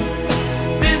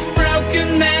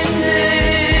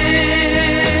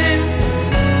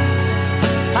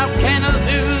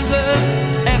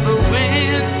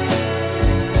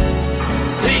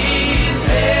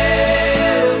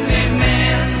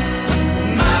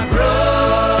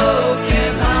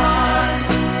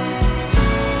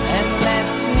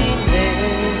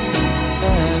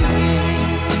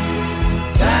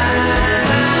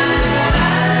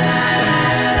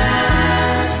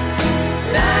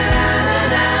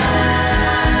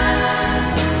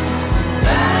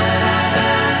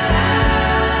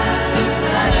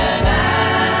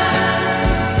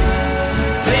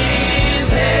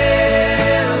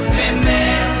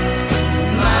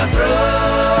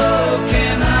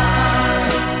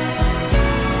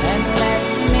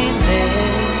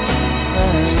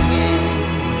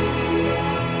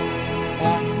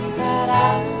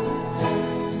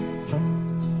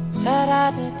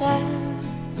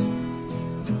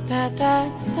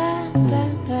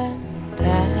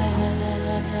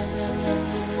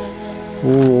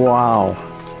Wow.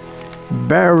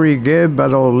 Barry Gibb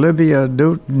and Olivia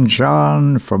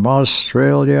Newton-John from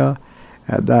Australia,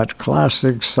 and that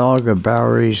classic song of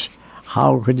Barry's,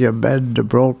 How Could You Mend a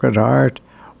Broken Heart?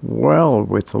 Well,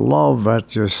 with love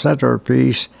at your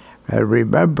centerpiece, and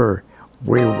remember,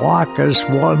 we walk as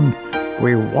one,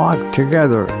 we walk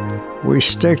together, we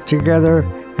stick together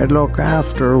and look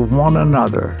after one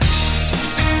another.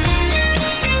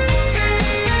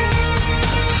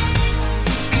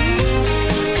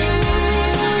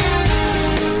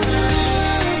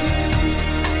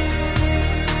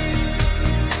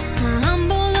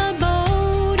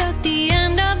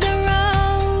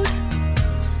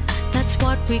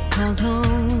 We called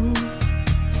home.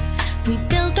 We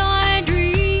built our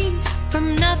dreams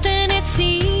from nothing, it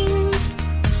seems,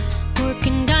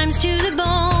 working dimes to the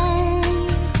bone.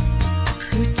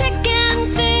 Through thick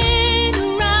and thin,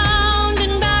 around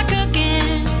and back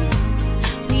again,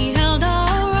 we held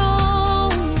our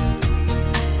own,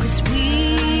 'cause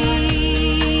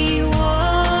we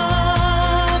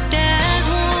walked as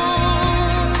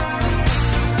one.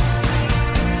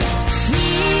 We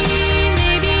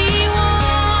may be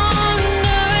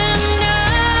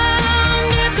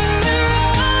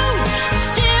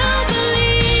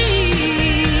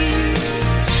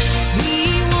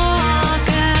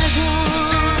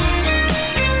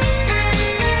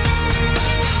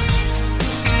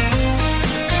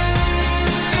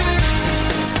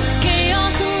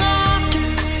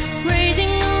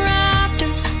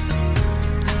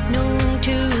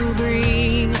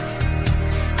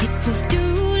was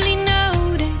duly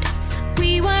noted,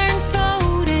 we weren't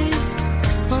voted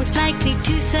most likely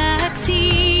to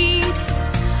succeed,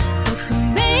 but we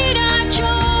made our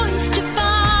choice to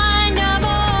find our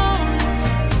voice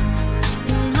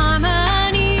in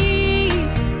harmony,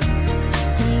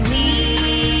 and we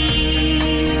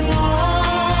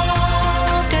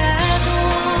walked as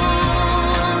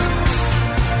one.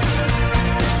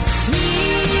 We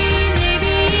may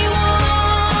be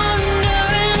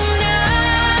wandering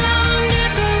down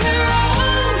different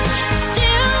roads,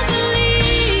 still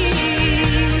believe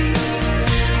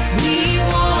we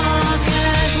walk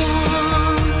as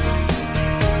one.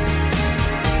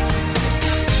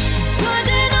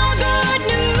 Wasn't all good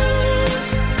news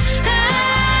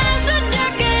as the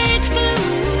decades flew.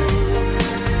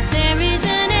 There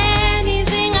isn't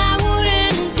anything I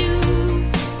wouldn't do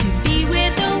to be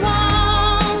with the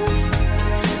ones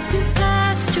who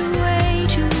passed away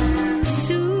too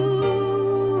soon.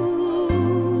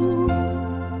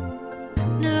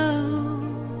 No,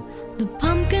 the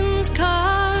pumpkin's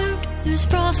carved, there's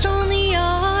frost on the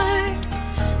yard,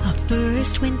 our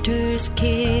first winter's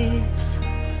kiss.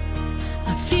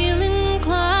 I feel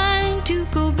inclined to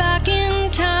go back in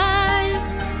time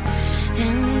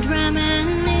and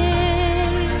reminisce.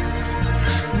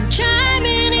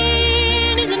 Chiming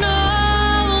in is an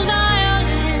old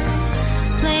violin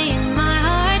playing my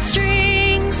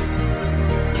heartstrings,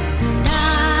 and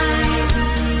I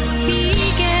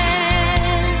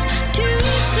began to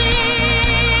sing.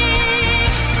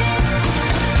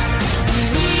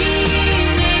 We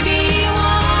may be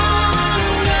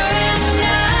wandering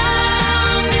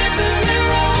down different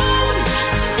roads,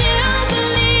 still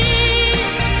believe,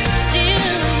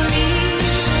 still believe.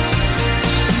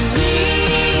 We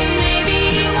may be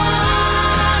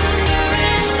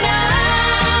wandering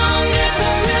down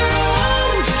different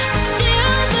roads,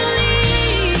 still believe,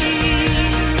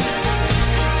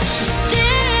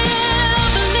 still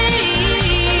believe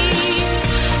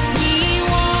we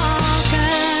walk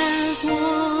as one.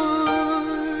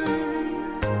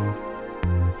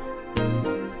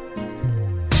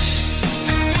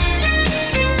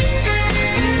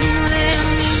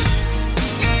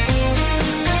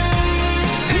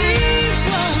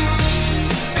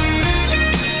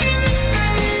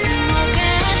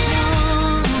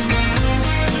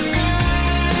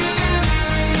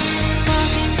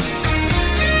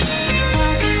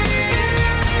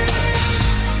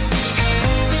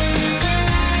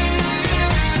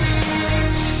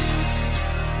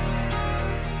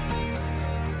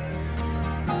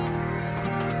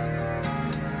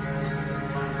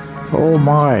 Oh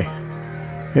my,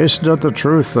 isn't it the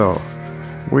truth though?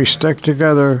 We stick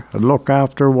together and look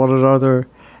after one another,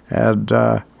 and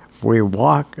we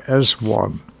walk as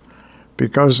one.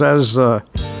 Because as the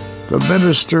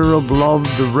minister of love,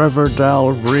 the Reverend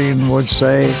Al Green, would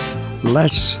say,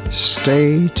 let's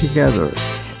stay together.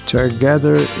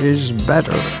 Together is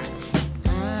better.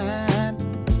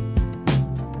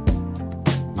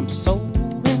 I'm so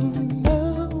in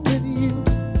love with you.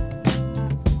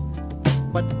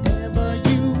 Whatever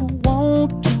you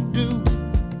want to do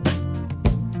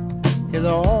is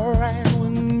alright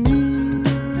with me.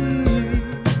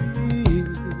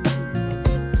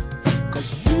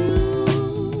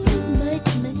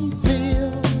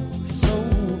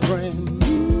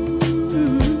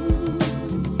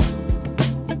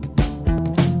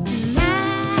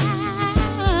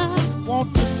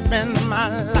 spend my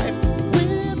life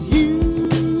with you.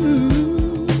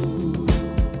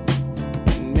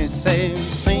 Let me say,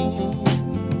 sing,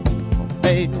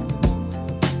 baby,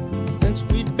 since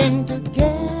we've been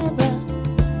together,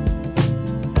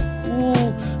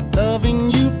 ooh,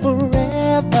 loving you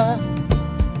forever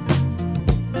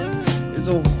is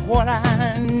what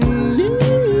I need.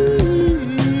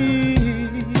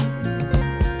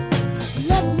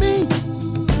 Let me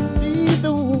be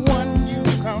the one you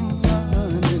come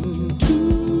running to.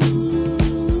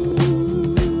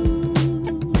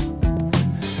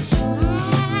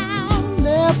 I'll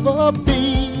never be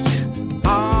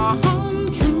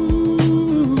untrue.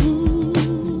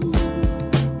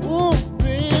 Oh,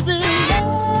 baby,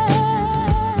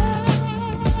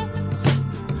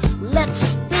 let's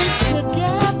stay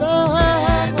together,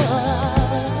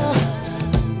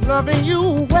 loving you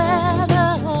weather,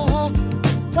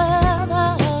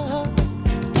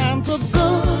 times are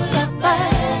good or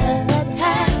bad,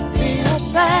 happy or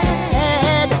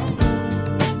sad.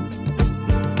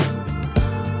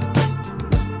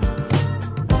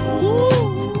 Ooh,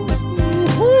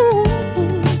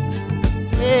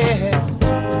 yeah.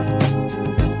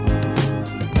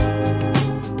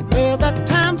 Well, the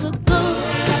times are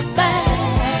good,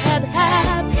 bad,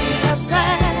 happy or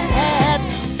sad.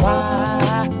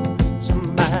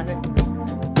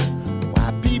 Why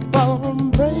people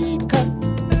break up,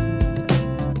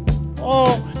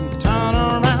 oh, and turn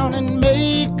around and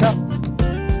make up?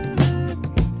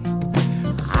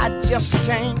 I just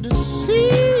came to see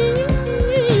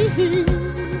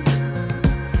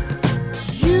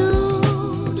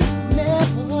you'd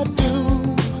never do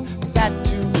that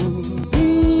to me,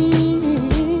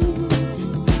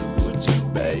 would you,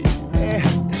 baby?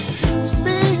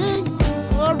 Being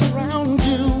around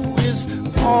you is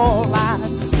all I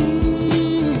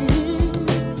see,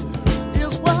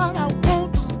 is what I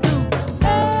want to do.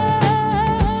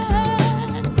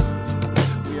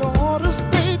 We ought to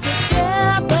stay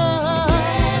together,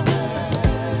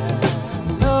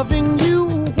 loving you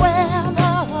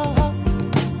weather,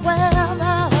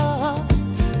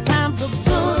 times are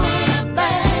good,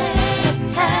 bad,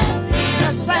 happy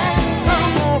or sad.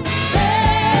 Come on,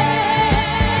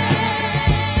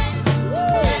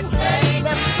 let's stay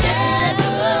together.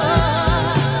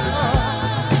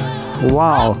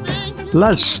 Wow,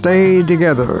 let's stay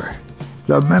together.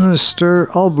 The minister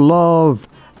of love,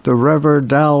 the Reverend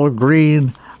Dal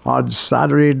Green, on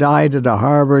Saturday night in a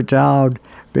harbor town,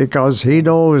 because he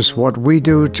knows what we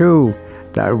do too,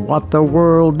 that what the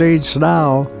world needs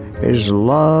now is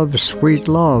love, sweet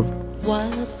love.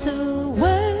 What the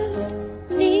world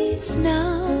needs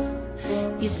now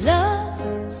is love,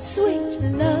 sweet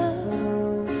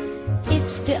love.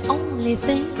 It's the only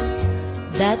thing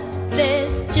that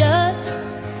there's just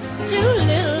too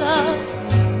little of.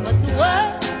 What the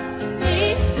world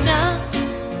needs now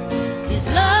is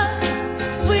love,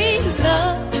 sweet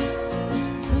love.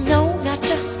 No, not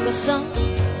just for some,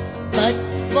 but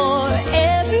for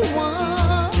everyone.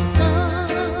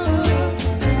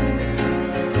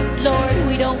 Lord,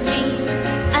 we don't need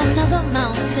another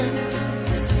mountain.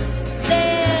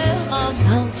 There are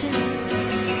mountains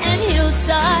and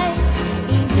hillsides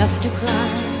enough to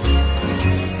climb.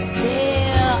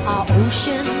 There are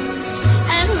oceans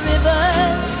and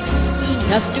rivers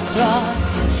enough to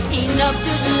cross, enough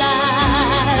to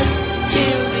last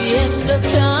till the end of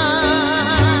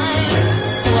time.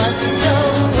 What the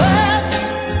world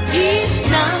needs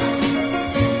now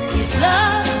is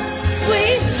love,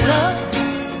 sweet love.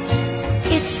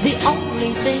 It's the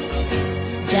only thing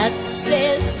that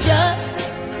there's just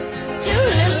too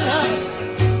little of.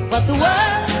 What the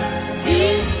world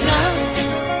needs now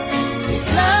is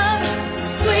love,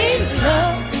 sweet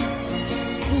love.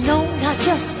 No, not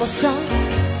just for some,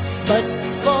 but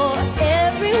for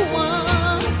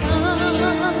everyone.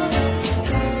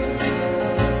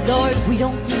 Lord, we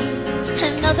don't need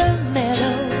another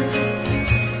meadow.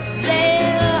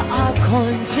 There are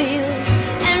cornfields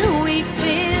and wheat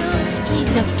fields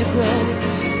enough to grow.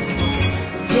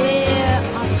 There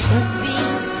are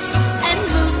sunbeams and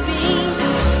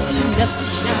moonbeams enough to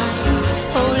shine.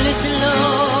 Oh, listen,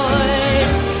 Lord,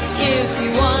 if you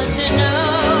want to know.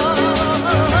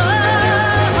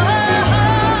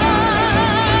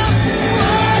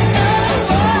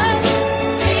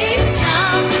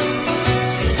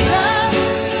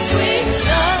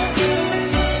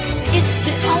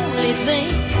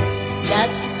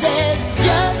 That there's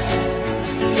just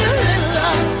too little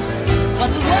of. What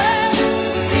the world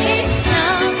needs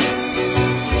now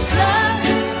is love,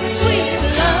 sweet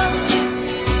love.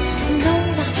 No,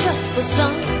 not just for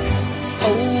some,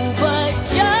 oh, but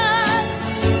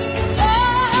just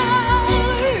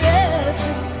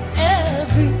for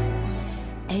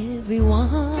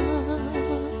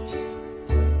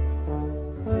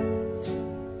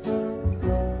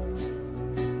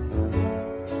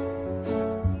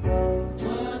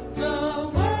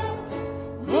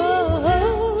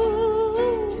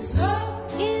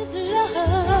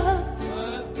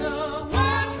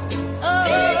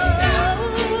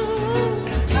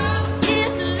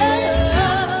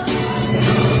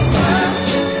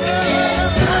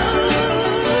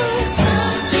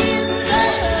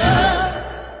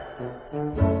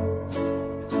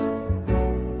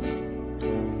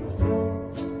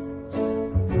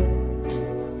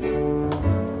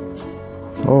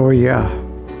yeah.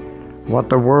 What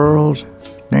the world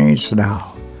needs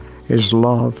now is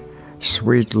love,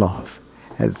 sweet love.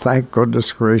 And thank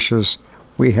goodness gracious,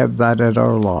 we have that in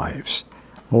our lives.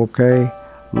 Okay?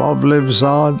 Love lives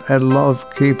on and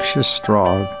love keeps you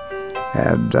strong.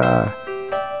 And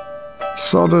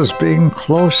so does being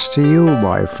close to you,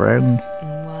 my friend.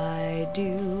 Why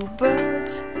do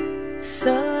birds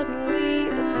suddenly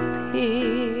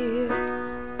appear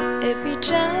every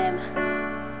time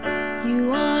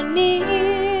you are near?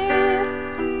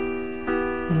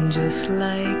 Just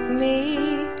like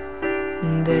me,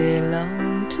 they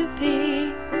long to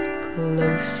be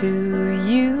close to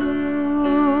you.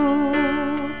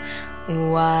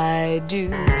 Why do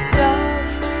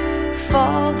stars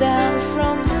fall down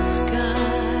from the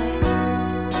sky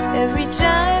every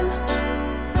time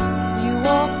you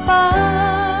walk by?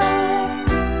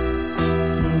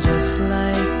 Just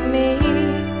like me,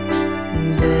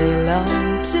 they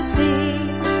long to be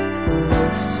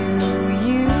close to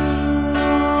you.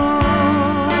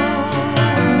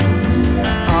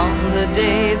 On the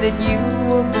day that you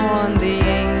were born, the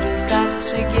angels got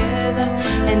together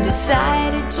and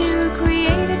decided to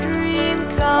create a dream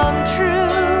come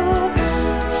true.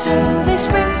 So they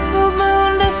sprinkled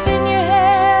moon dust in your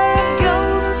hair and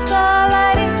golden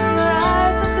starlight in your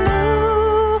eyes of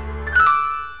blue.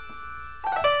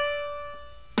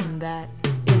 That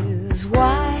is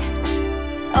why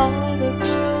all the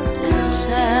girls in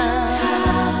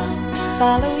town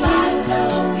follow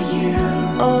you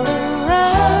all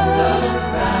around.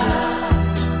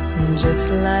 Just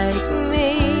like me,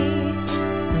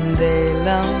 they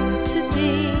long to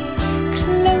be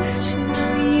close to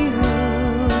you.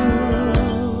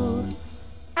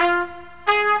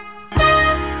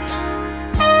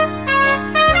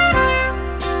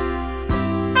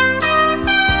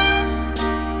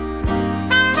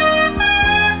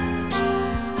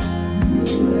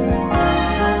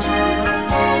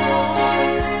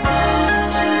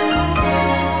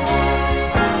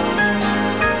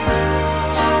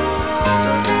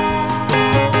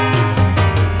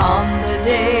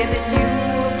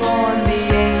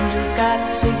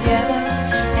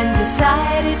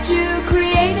 Decided to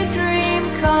create a dream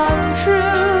come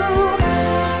true.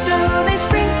 So they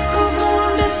sprinkled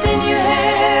moon dust in your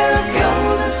hair, a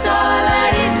golden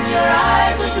starlight in your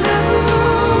eyes of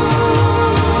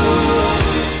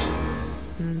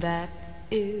blue. That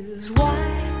is why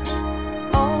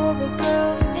all the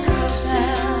girls in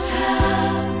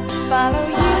town follow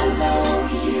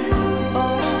you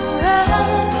all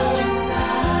around.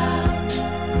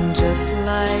 Just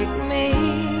like me,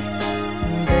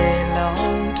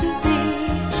 long to be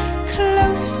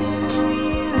close to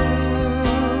you.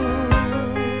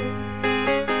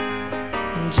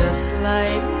 Just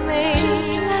like me,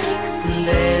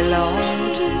 they long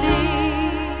to be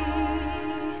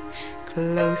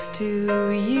close to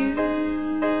you.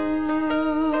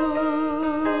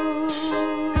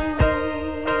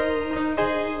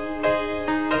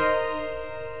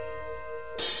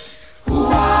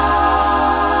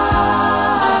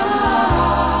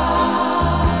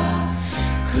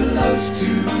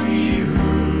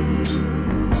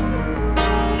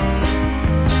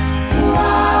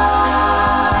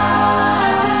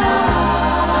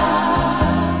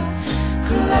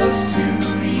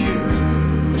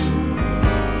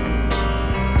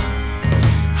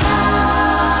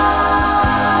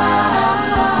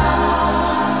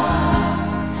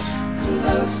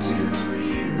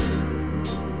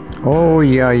 Oh,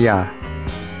 yeah.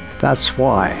 That's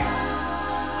why.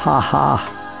 Ha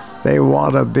ha. They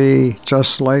want to be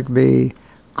just like me,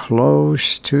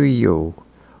 close to you.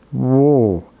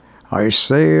 Whoa. I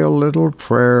say a little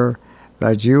prayer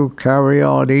that you carry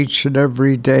on each and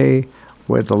every day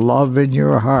with love in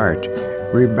your heart.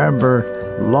 Remember,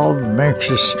 love makes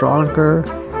you stronger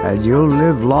and you'll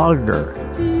live longer.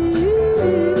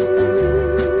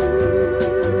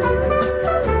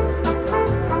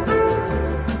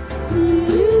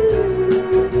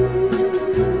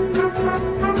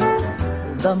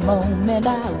 The moment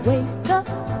I wake up,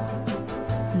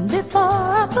 before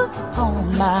I put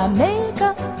on my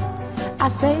makeup, I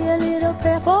say a little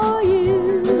prayer for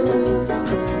you.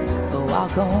 While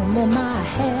combing my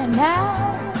hair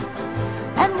now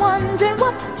and wondering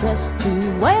what dress to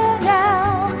wear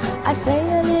now, I say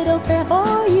a little prayer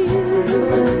for you.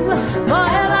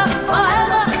 Forever,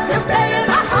 forever, you'll stay in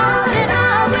my heart, and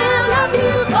I will love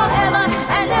you forever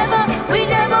and ever. We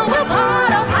never will part.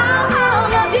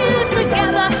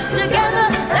 Together,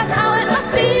 that's how it must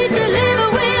be to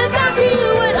live without you.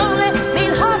 Would only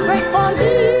mean heartbreak for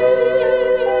you.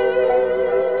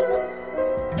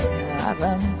 I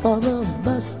run for the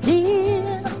bus,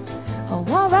 dear,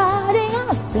 while riding,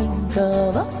 I think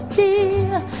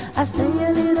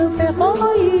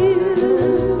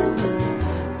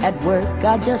work,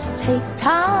 I just take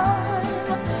time,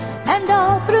 and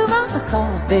all through my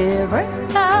coffee break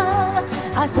time,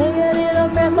 I say a little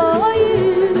prayer for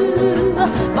you.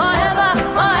 Forever,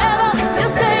 forever, you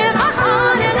stay in my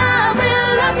heart, and I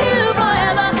will love you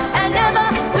forever and ever.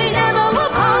 We never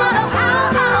will part. Oh, how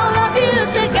I'll love you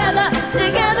together,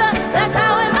 together. That's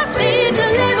how it must be to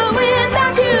live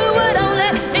without you. Would only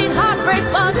mean heartbreak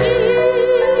for me.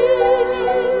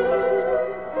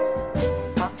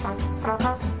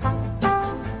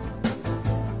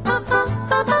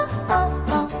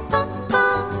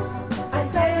 I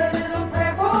say a little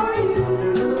prayer for you.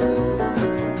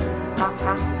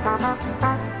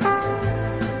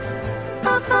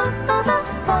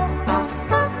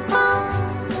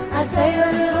 I say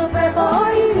a little prayer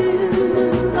for you.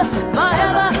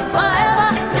 Forever, forever,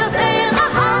 you'll stay in my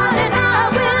heart, and I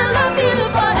will love you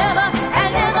forever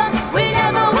and ever. We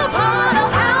never will part. Oh,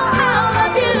 how I'll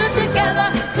love you together,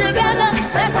 together.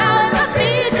 That's how it must be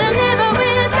to live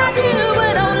without you.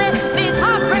 Would only mean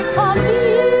heartbreak for me.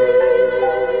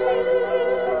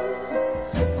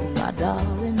 My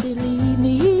darling, believe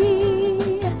me,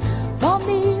 for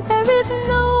me there is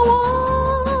no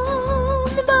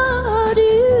one but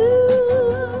you.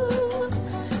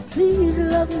 Please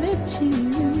love me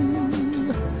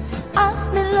too.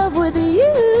 I'm in love with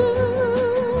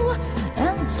you.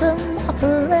 Answer my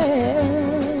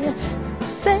prayer.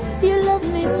 Say you love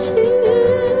me too.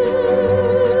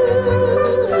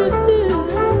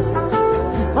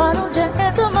 Why don't you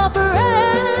answer my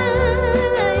prayer?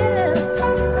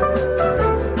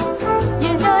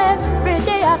 You know every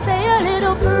day I say a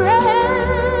little prayer.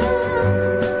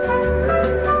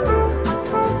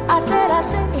 I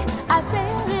say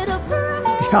a little prayer.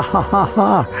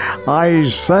 I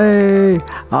say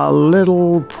a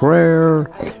little prayer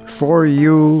for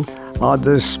you on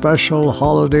this special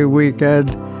holiday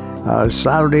weekend,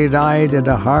 Saturday night in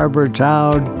a harbor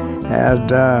town,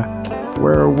 and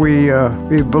where we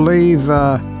believe,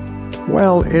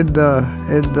 well, in the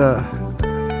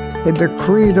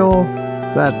credo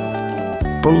that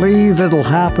believe it'll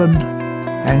happen,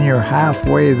 and you're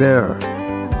halfway there.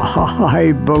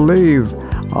 I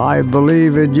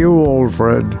believe in you, old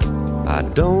friend. I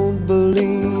don't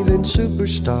believe in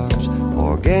superstars,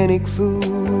 organic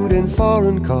food and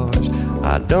foreign cars.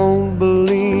 I don't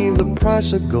believe the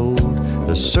price of gold,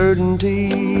 the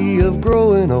certainty of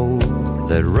growing old,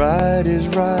 that right is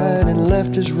right and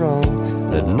left is wrong,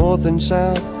 that north and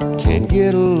south can't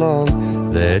get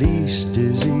along, that east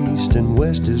is east and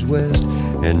west is west,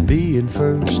 and being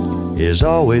first is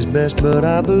always best. But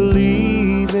I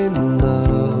believe in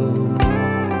love.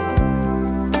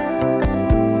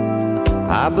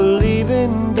 I believe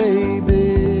in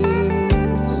babies.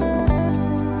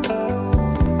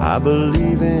 I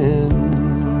believe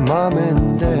in mom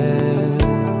and dad.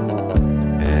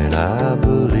 And I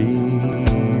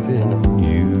believe in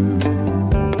you.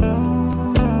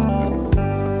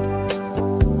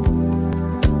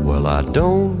 Well, I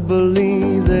don't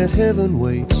believe that heaven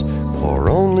waits for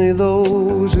only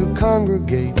those who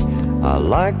congregate. I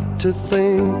like to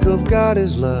think of God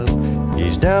as love.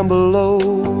 He's down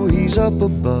below, he's up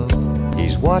above.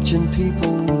 He's watching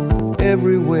people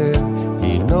everywhere.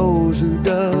 He knows who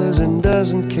does and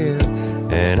doesn't care.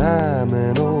 And I'm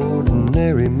an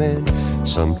ordinary man.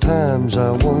 Sometimes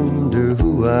I wonder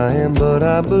who I am, but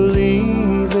I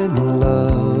believe in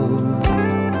love.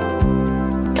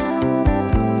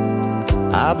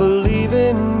 I believe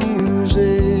in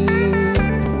music.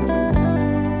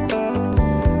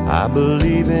 I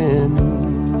believe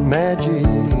in magic.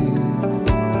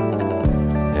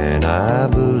 And I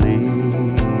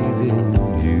believe in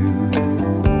you.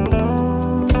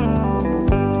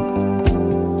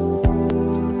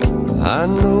 I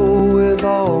know with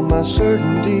all my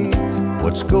certainty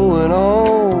what's going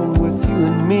on with you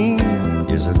and me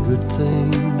is a good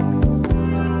thing.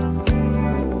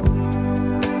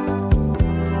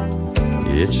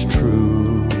 It's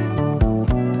true.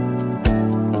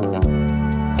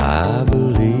 I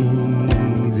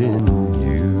believe in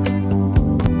you.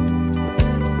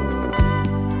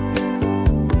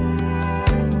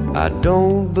 I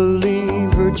don't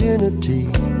believe virginity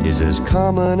is as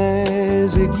common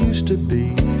as it used to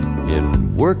be.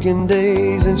 In working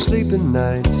days and sleeping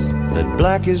nights, that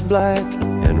black is black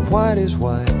and white is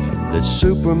white, that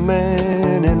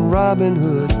Superman and Robin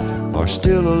Hood are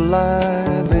still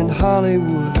alive in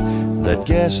Hollywood, that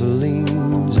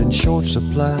gasoline's in short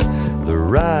supply, the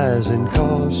rising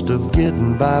cost of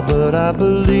getting by. But I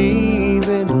believe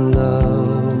in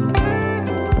love.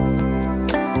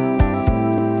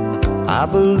 I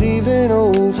believe in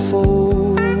old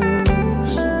folks.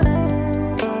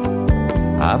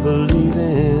 I believe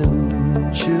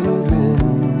in children.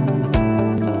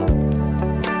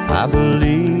 I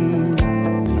believe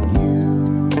in you.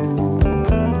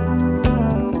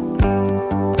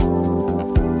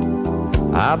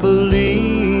 I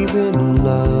believe in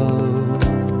love.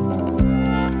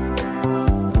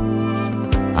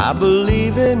 I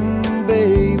believe in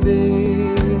babies.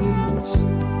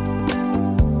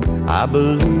 I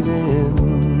believe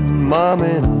in mom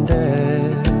and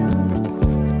dad.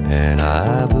 And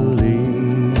I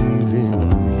believe in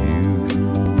you.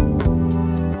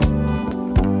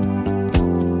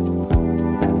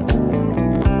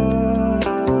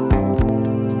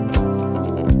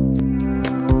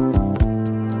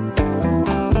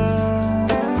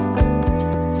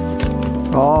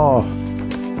 Oh,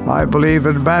 I believe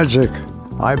in magic.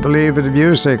 I believe in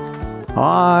music.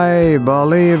 I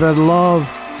believe in love.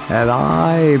 And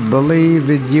I believe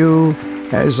in you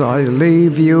as I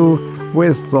leave you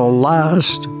with the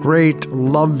last great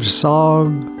love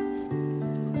song.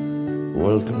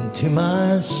 Welcome to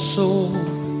my soul.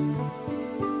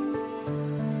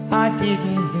 I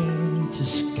didn't mean to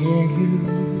scare you.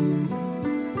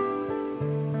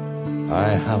 I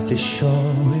have to show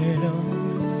it all.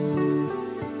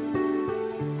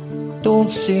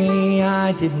 Don't say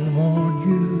I didn't warn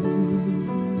you.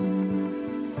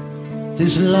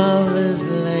 This love is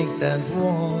like that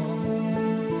wall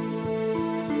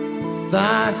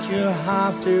that you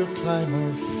have to climb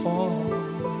or fall.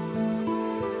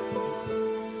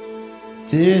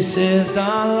 This is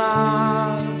the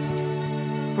last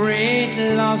great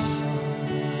love song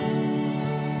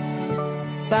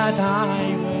that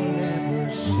I will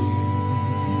ever sing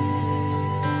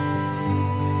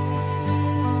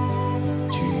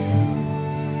to you.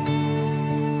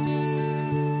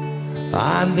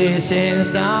 And this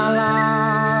is the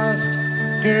last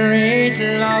great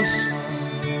love song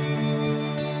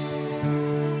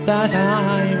that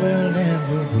I will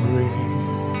never bring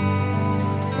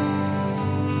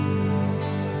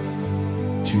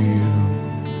to you.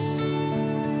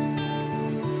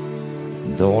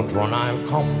 Don't run, I've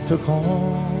come to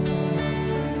call.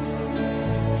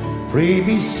 Pray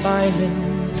be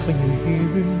silent when you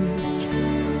hear it.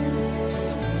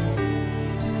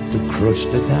 To crush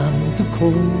the damned, the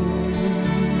cold.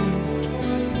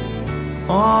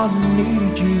 I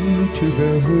need you to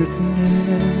bear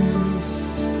witness.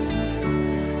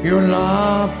 Your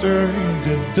laughter in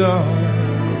the dark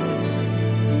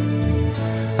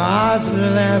has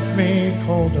left me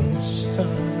cold and stark.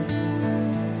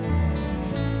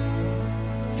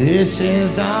 This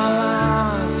is our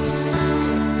last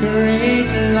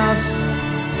great love song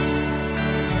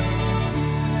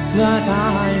that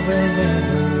I will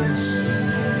never sing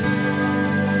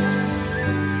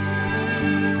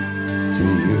to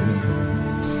you.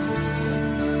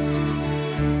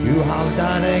 You have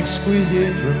done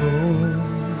exquisite remove.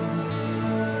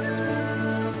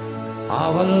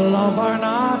 Our love are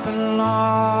not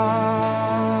lost.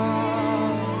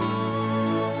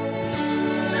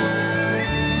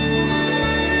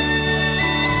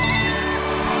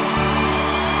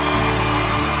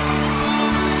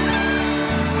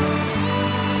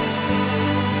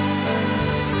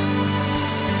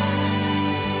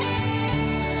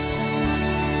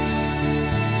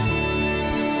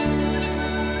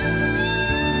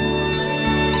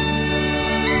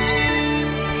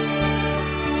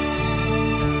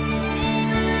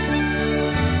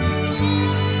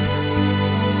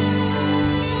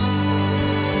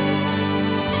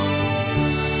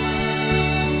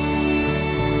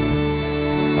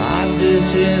 This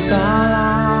is the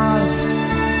last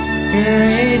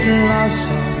great love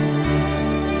song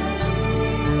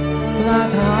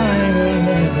that I will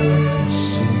never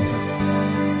sing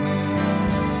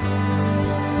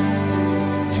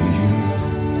to you.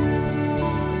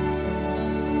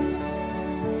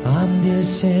 And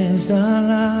this is the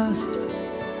last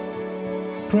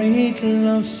great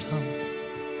love song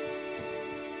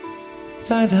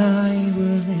that I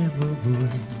will never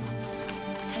bring.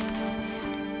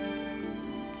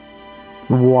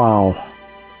 Wow.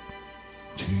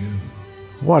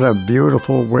 What a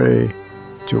beautiful way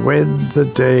to end the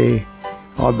day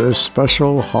on this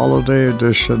special holiday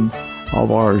edition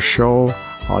of our show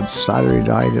on Saturday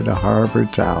night in a harbor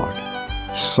town.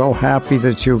 So happy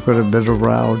that you could have been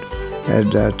around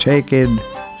and take in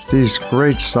these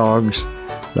great songs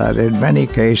that in many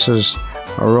cases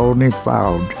are only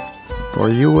found for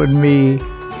you and me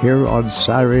here on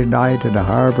Saturday night in a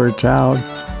harbor town.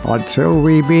 Until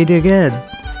we meet again,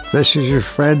 this is your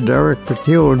friend Derek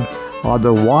MacEwen on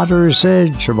the water's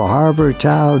edge of a harbor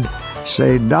town.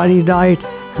 Say nighty-night,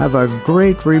 have a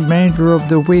great remainder of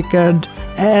the weekend,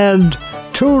 and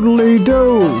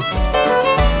toodly-doo!